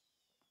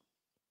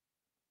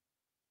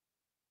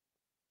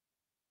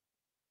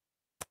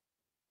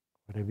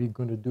 What are we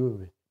going to do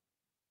with it?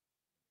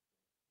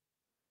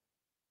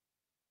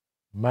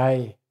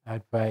 My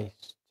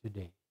advice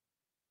today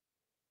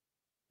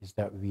is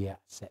that we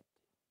accept it.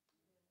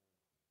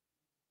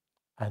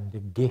 And the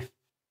gift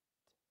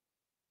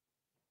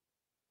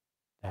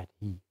that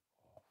he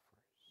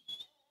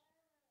offers.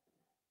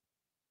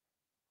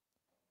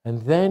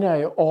 And then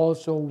I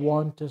also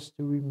want us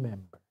to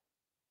remember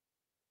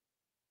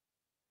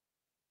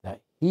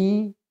that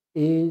he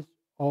is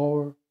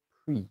our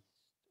priest,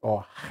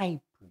 or high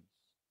priest,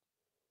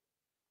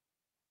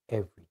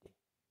 every day.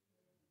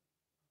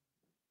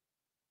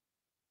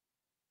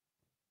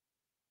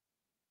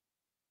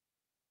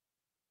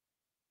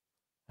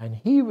 And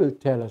he will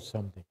tell us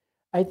something.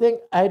 I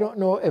don't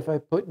know if I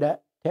put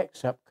that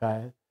text up,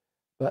 Kyle,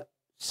 but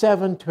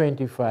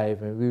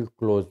 7:25, and we'll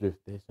close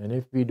with this. And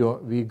if we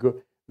don't,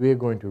 we're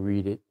going to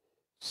read it.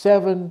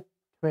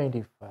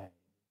 7:25.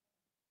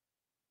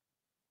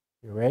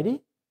 You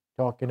ready?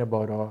 Talking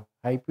about our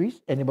high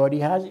priest. Anybody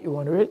has it? You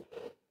want to read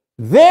it?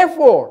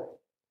 Therefore,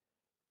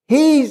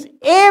 he's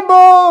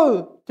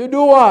able to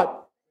do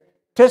what?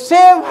 To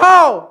save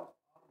how?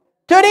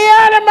 To the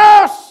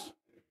uttermost.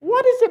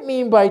 What does it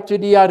mean by to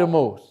the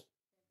uttermost?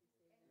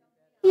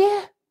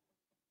 Yeah.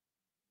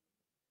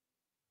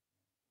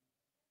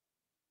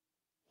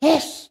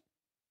 Yes.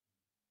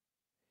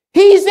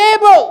 He's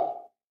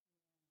able.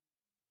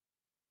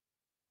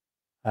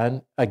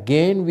 And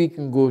again, we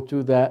can go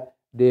to that.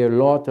 There are a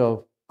lot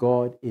of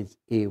God is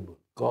able.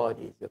 God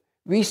is able.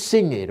 We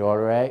sing it, all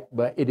right,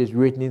 but it is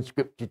written in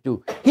Scripture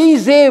too.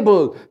 He's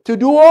able to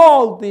do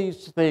all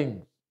these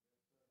things.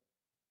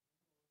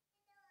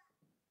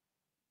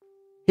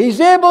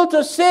 He's able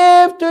to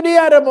save to the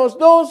uttermost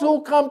those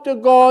who come to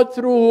God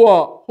through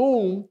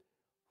whom?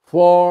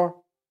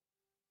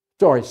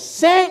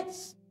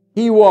 Since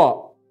he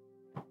what?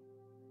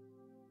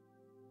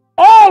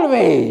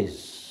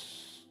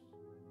 Always.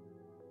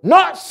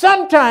 Not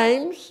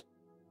sometimes.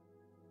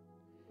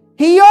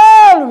 He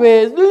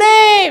always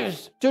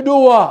lives to do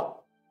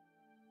what?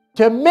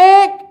 To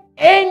make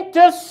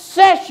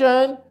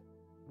intercession.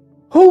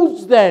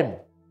 Who's them?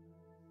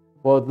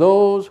 For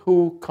those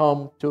who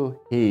come to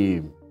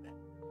him.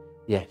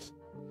 Yes.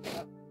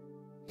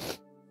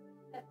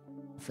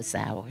 Office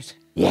hours.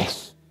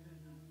 Yes.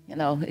 You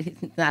know,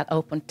 it's not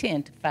open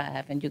 10 to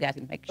 5, and you got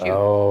to make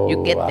sure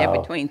you get there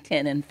between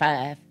 10 and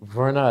 5.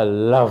 Verna, I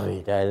love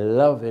it. I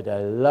love it. I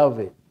love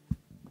it.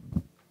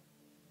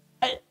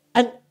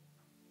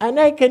 And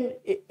I can,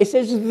 it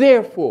says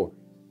therefore.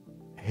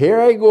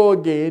 Here I go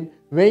again.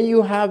 When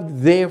you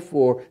have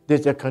therefore,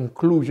 there's a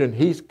conclusion.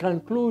 He's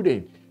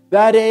concluding.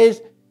 That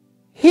is,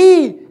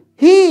 he,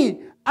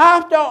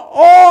 after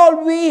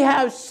all we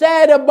have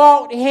said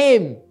about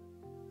him,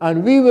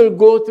 and we will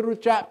go through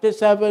chapter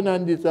 7,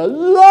 and there's a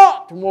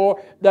lot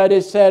more that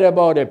is said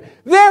about him.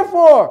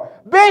 Therefore,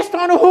 based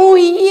on who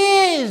he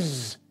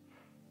is,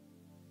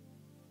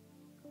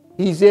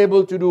 he's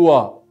able to do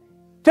what?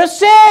 To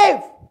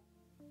save.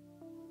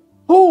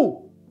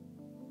 Who?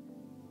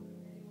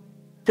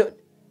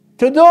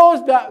 To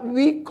those that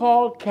we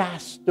call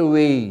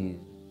castaways.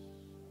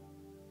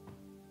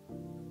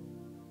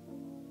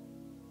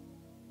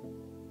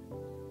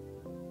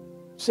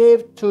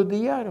 Saved to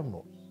the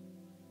uttermost.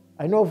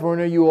 I know,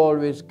 Verna, you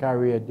always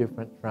carry a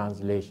different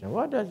translation.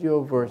 What does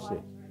your verse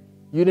say?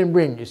 You didn't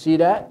bring. You see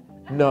that?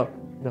 No.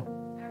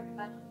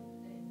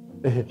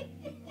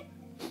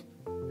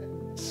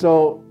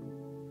 So,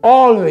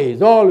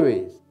 always.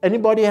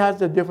 Anybody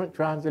has a different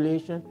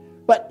translation?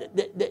 But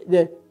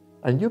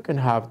and you can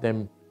have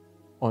them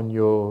on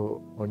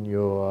your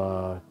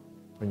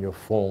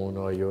phone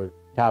or your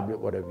tablet,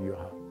 whatever you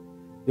have.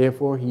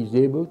 Therefore, he's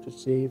able to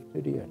save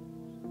to the end.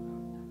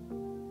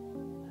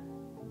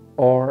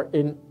 Or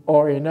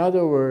in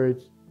other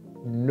words,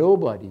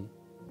 nobody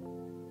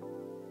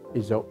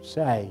is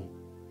outside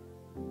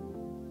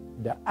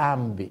the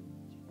ambit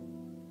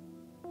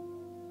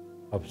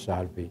of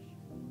salvation.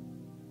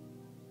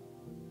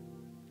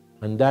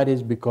 And that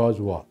is because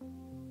what?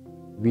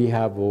 We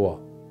have what?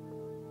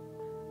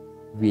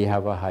 We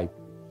have a high priest.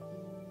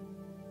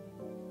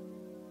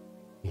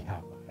 We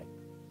have a high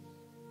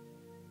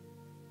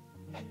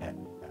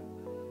priest.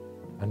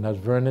 And as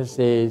Vernon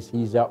says,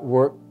 he's at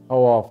work how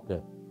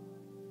often?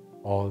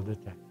 All the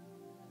time.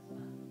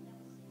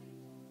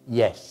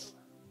 Yes.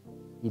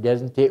 He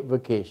doesn't take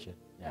vacation.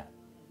 Yeah.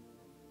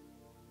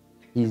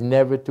 He's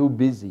never too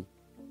busy.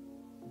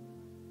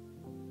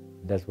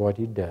 That's what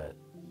he does.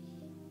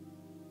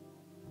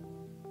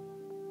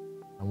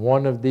 And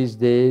one of these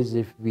days,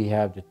 if we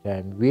have the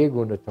time, we're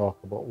going to talk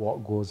about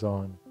what goes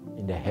on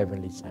in the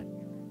heavenly sanctuary.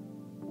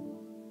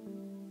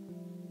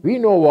 We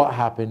know what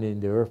happened in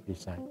the earthly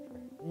sanctuary.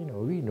 You know,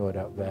 we know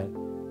that well,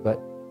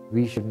 but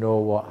we should know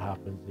what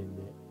happens in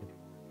there.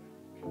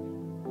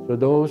 So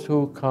those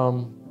who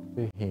come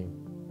to him,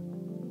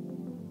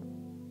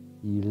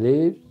 he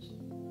lives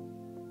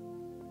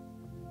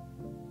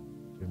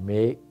to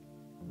make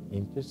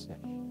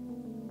intercession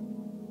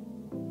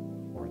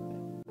for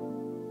them.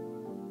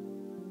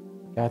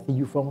 Kathy,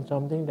 you found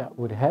something that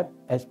would help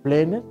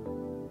explain it?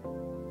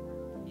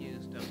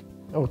 Used them.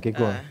 Okay,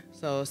 go on.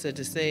 So it said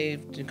to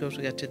save, of course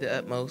we got to the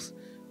utmost.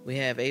 We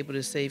have able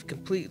to save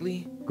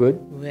completely. Good.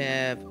 We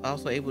have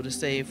also able to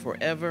save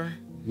forever.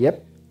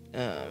 Yep.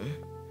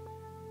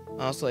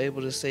 Also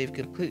able to save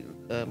completely.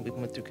 We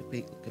went through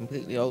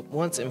completely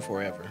once and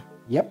forever.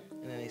 Yep.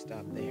 And then they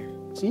stopped there.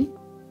 See?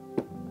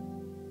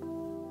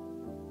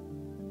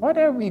 What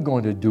are we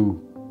going to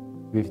do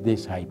with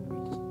this high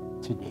priest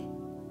today?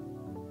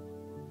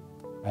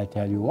 I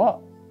tell you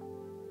what.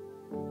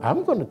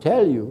 I'm going to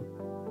tell you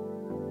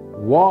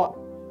what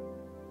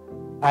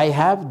I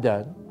have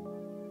done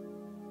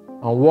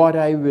and what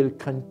I will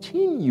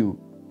continue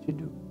to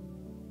do.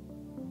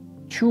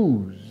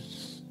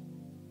 Choose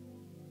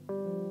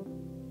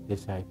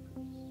this high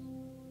priest.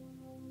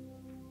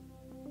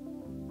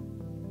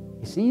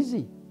 It's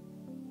easy.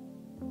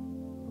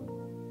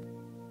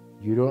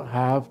 You don't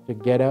have to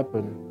get up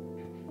and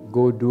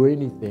go do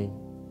anything.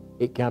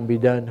 It can be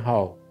done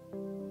how?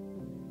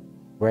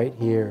 Right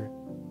here,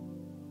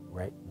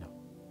 right now.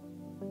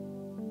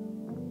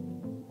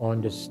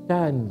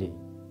 Understanding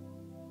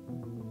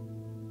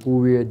who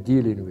we are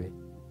dealing with,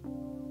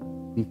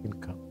 we can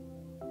come.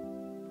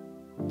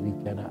 We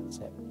can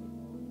accept.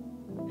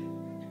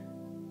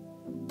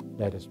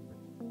 Let us pray.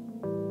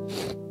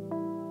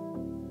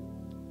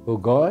 Oh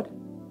God,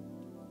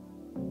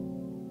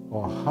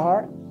 our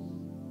hearts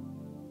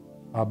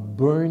are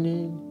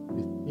burning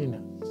within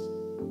us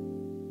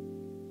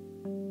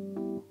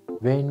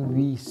when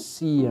we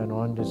see and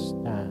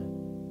understand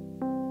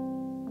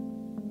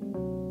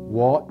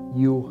what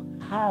you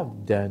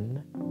have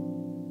done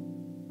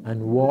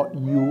and what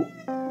you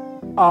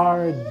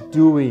are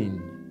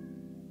doing,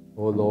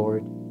 O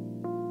Lord,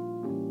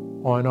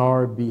 on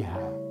our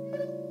behalf.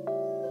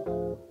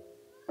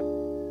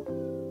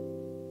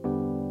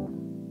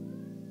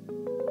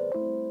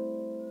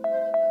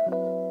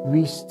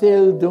 We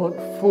still don't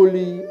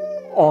fully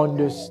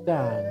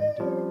understand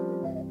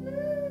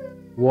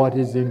what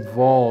is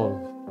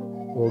involved,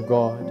 O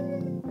God.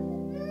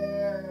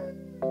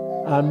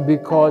 And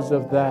because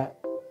of that,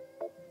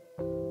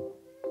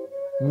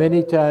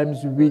 many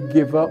times we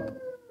give up.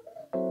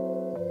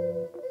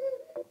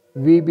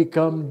 We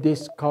become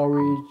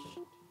discouraged.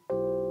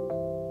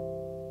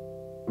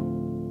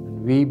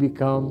 And we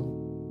become,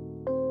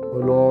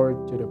 O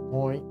Lord, to the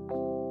point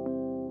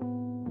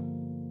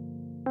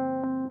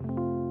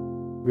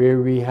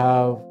where we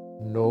have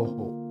no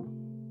hope.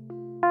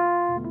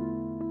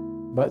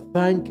 But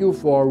thank you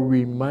for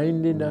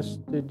reminding us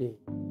today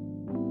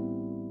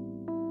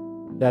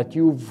that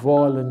you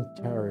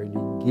voluntarily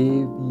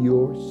gave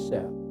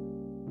yourself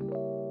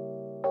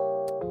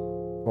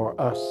for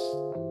us.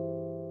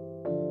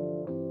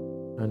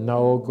 And now,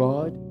 O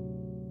God,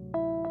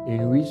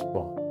 in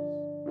response,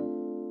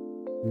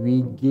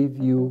 we give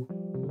you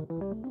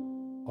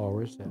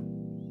ourselves.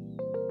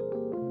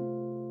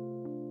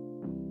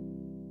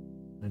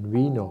 And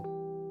we know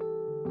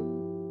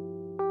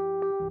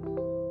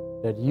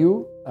that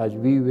you, as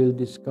we will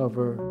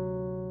discover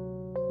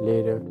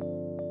later,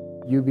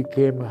 you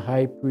became a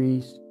high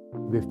priest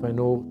with an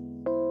oath,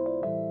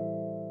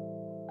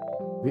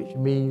 which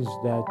means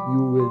that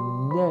you will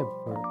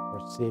never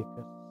forsake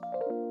us.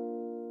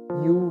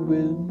 You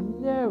will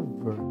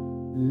never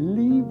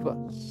leave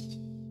us.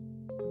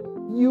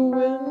 You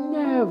will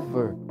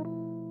never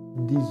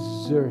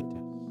desert us.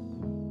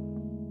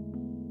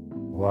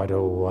 What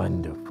a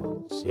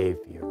wonderful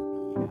Savior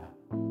we have.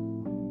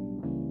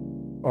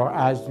 Or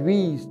as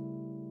we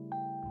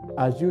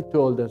as you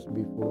told us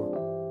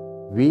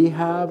before, we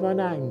have an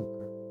anchor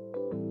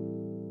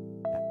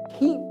that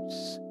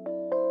keeps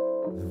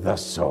the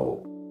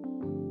soul.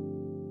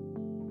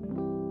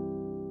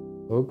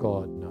 Oh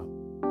God, now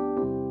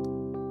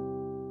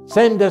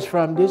send us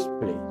from this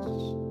place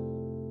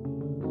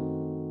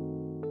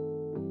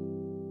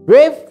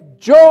with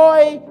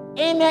joy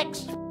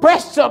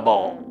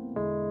inexpressible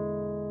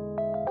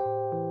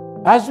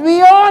as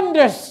we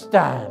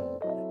understand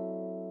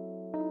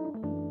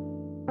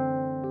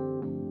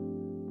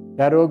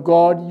that, oh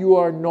God, you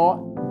are not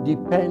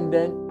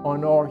dependent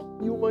on our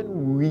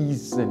human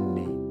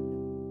reasoning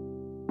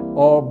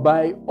or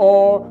by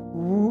our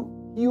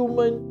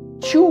human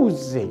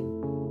choosing.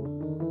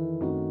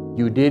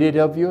 You did it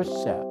of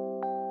yourself.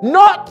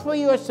 Not for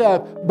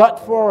yourself, but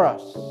for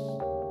us.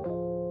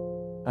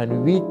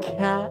 And we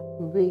can't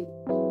wait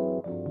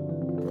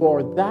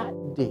for that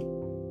day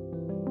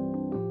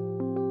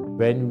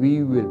when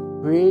we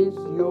will praise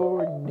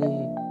your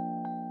name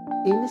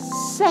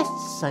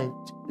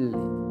incessantly,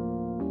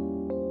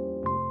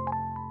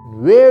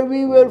 where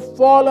we will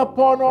fall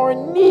upon our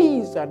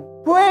knees and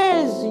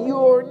praise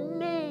your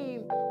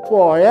name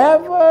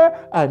forever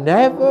and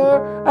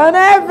ever and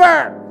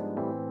ever.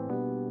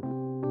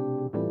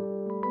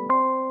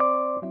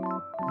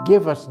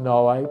 Give us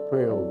now, I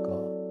pray, O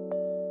God,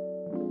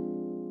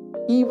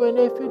 even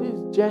if it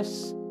is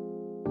just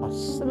a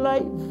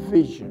slight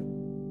vision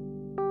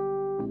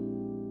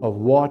of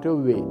what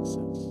awaits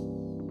us.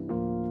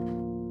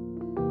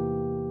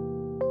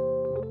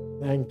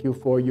 Thank you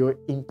for your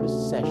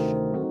intercession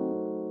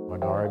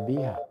on our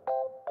behalf.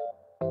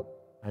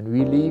 And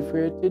we leave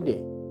here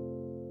today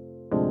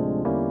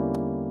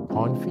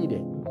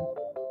confident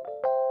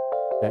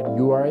that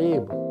you are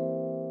able,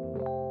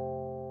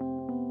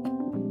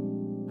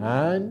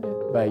 and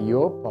by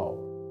your power,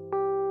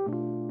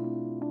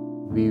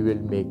 we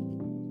will make it.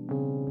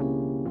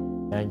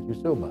 Thank you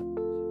so much.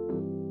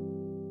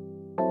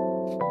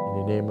 In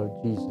the name of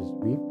Jesus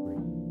we pray.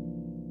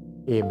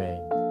 Amen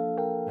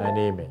and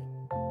amen.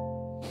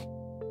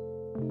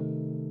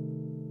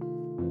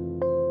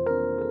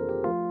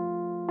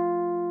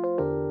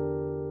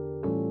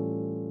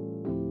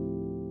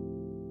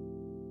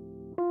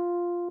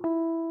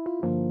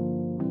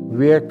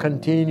 We are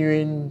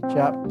continuing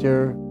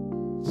chapter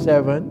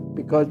 7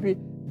 because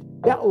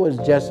that was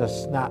just a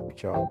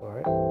snapshot, all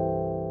right?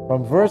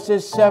 From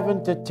verses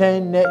 7 to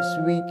 10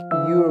 next week,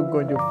 you are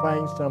going to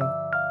find some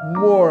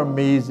more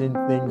amazing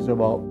things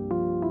about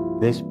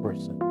this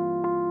person.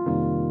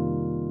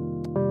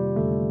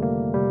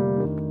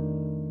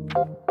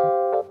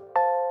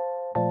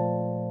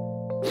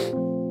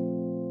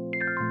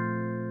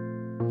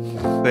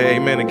 Say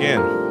amen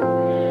again.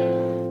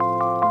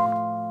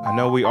 I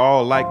know we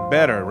all like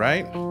better,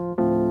 right?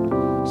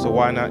 So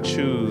why not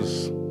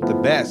choose the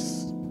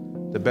best,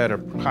 the better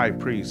high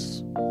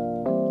priest,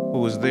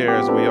 who is there,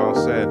 as we all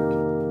said,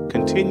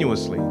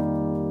 continuously,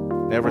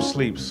 never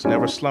sleeps,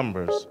 never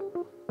slumbers,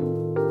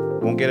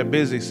 won't get a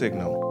busy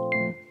signal,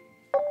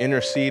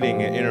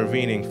 interceding and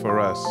intervening for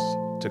us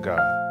to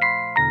God.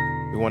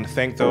 We want to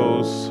thank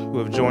those who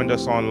have joined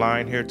us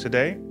online here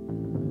today,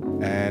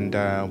 and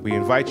we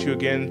invite you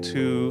again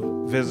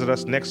to visit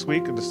us next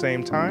week at the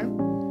same time.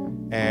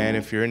 And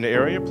if you're in the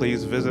area,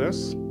 please visit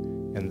us.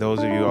 And those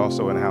of you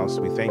also in the house,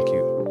 we thank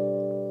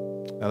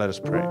you. Now let us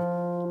pray.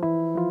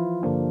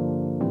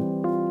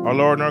 Our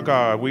Lord and our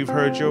God, we've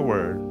heard your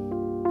word.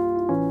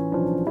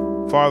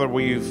 Father,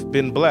 we've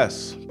been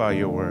blessed by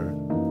your word.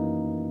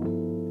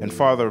 And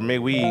Father, may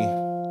we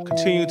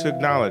continue to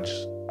acknowledge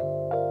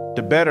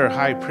the better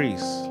high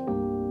priest,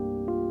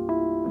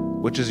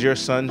 which is your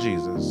Son,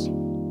 Jesus.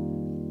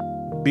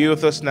 Be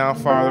with us now,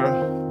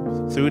 Father,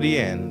 through the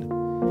end,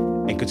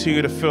 and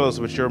continue to fill us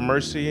with your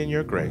mercy and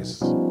your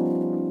grace.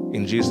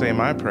 In Jesus'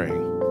 name I pray.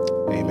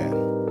 Amen.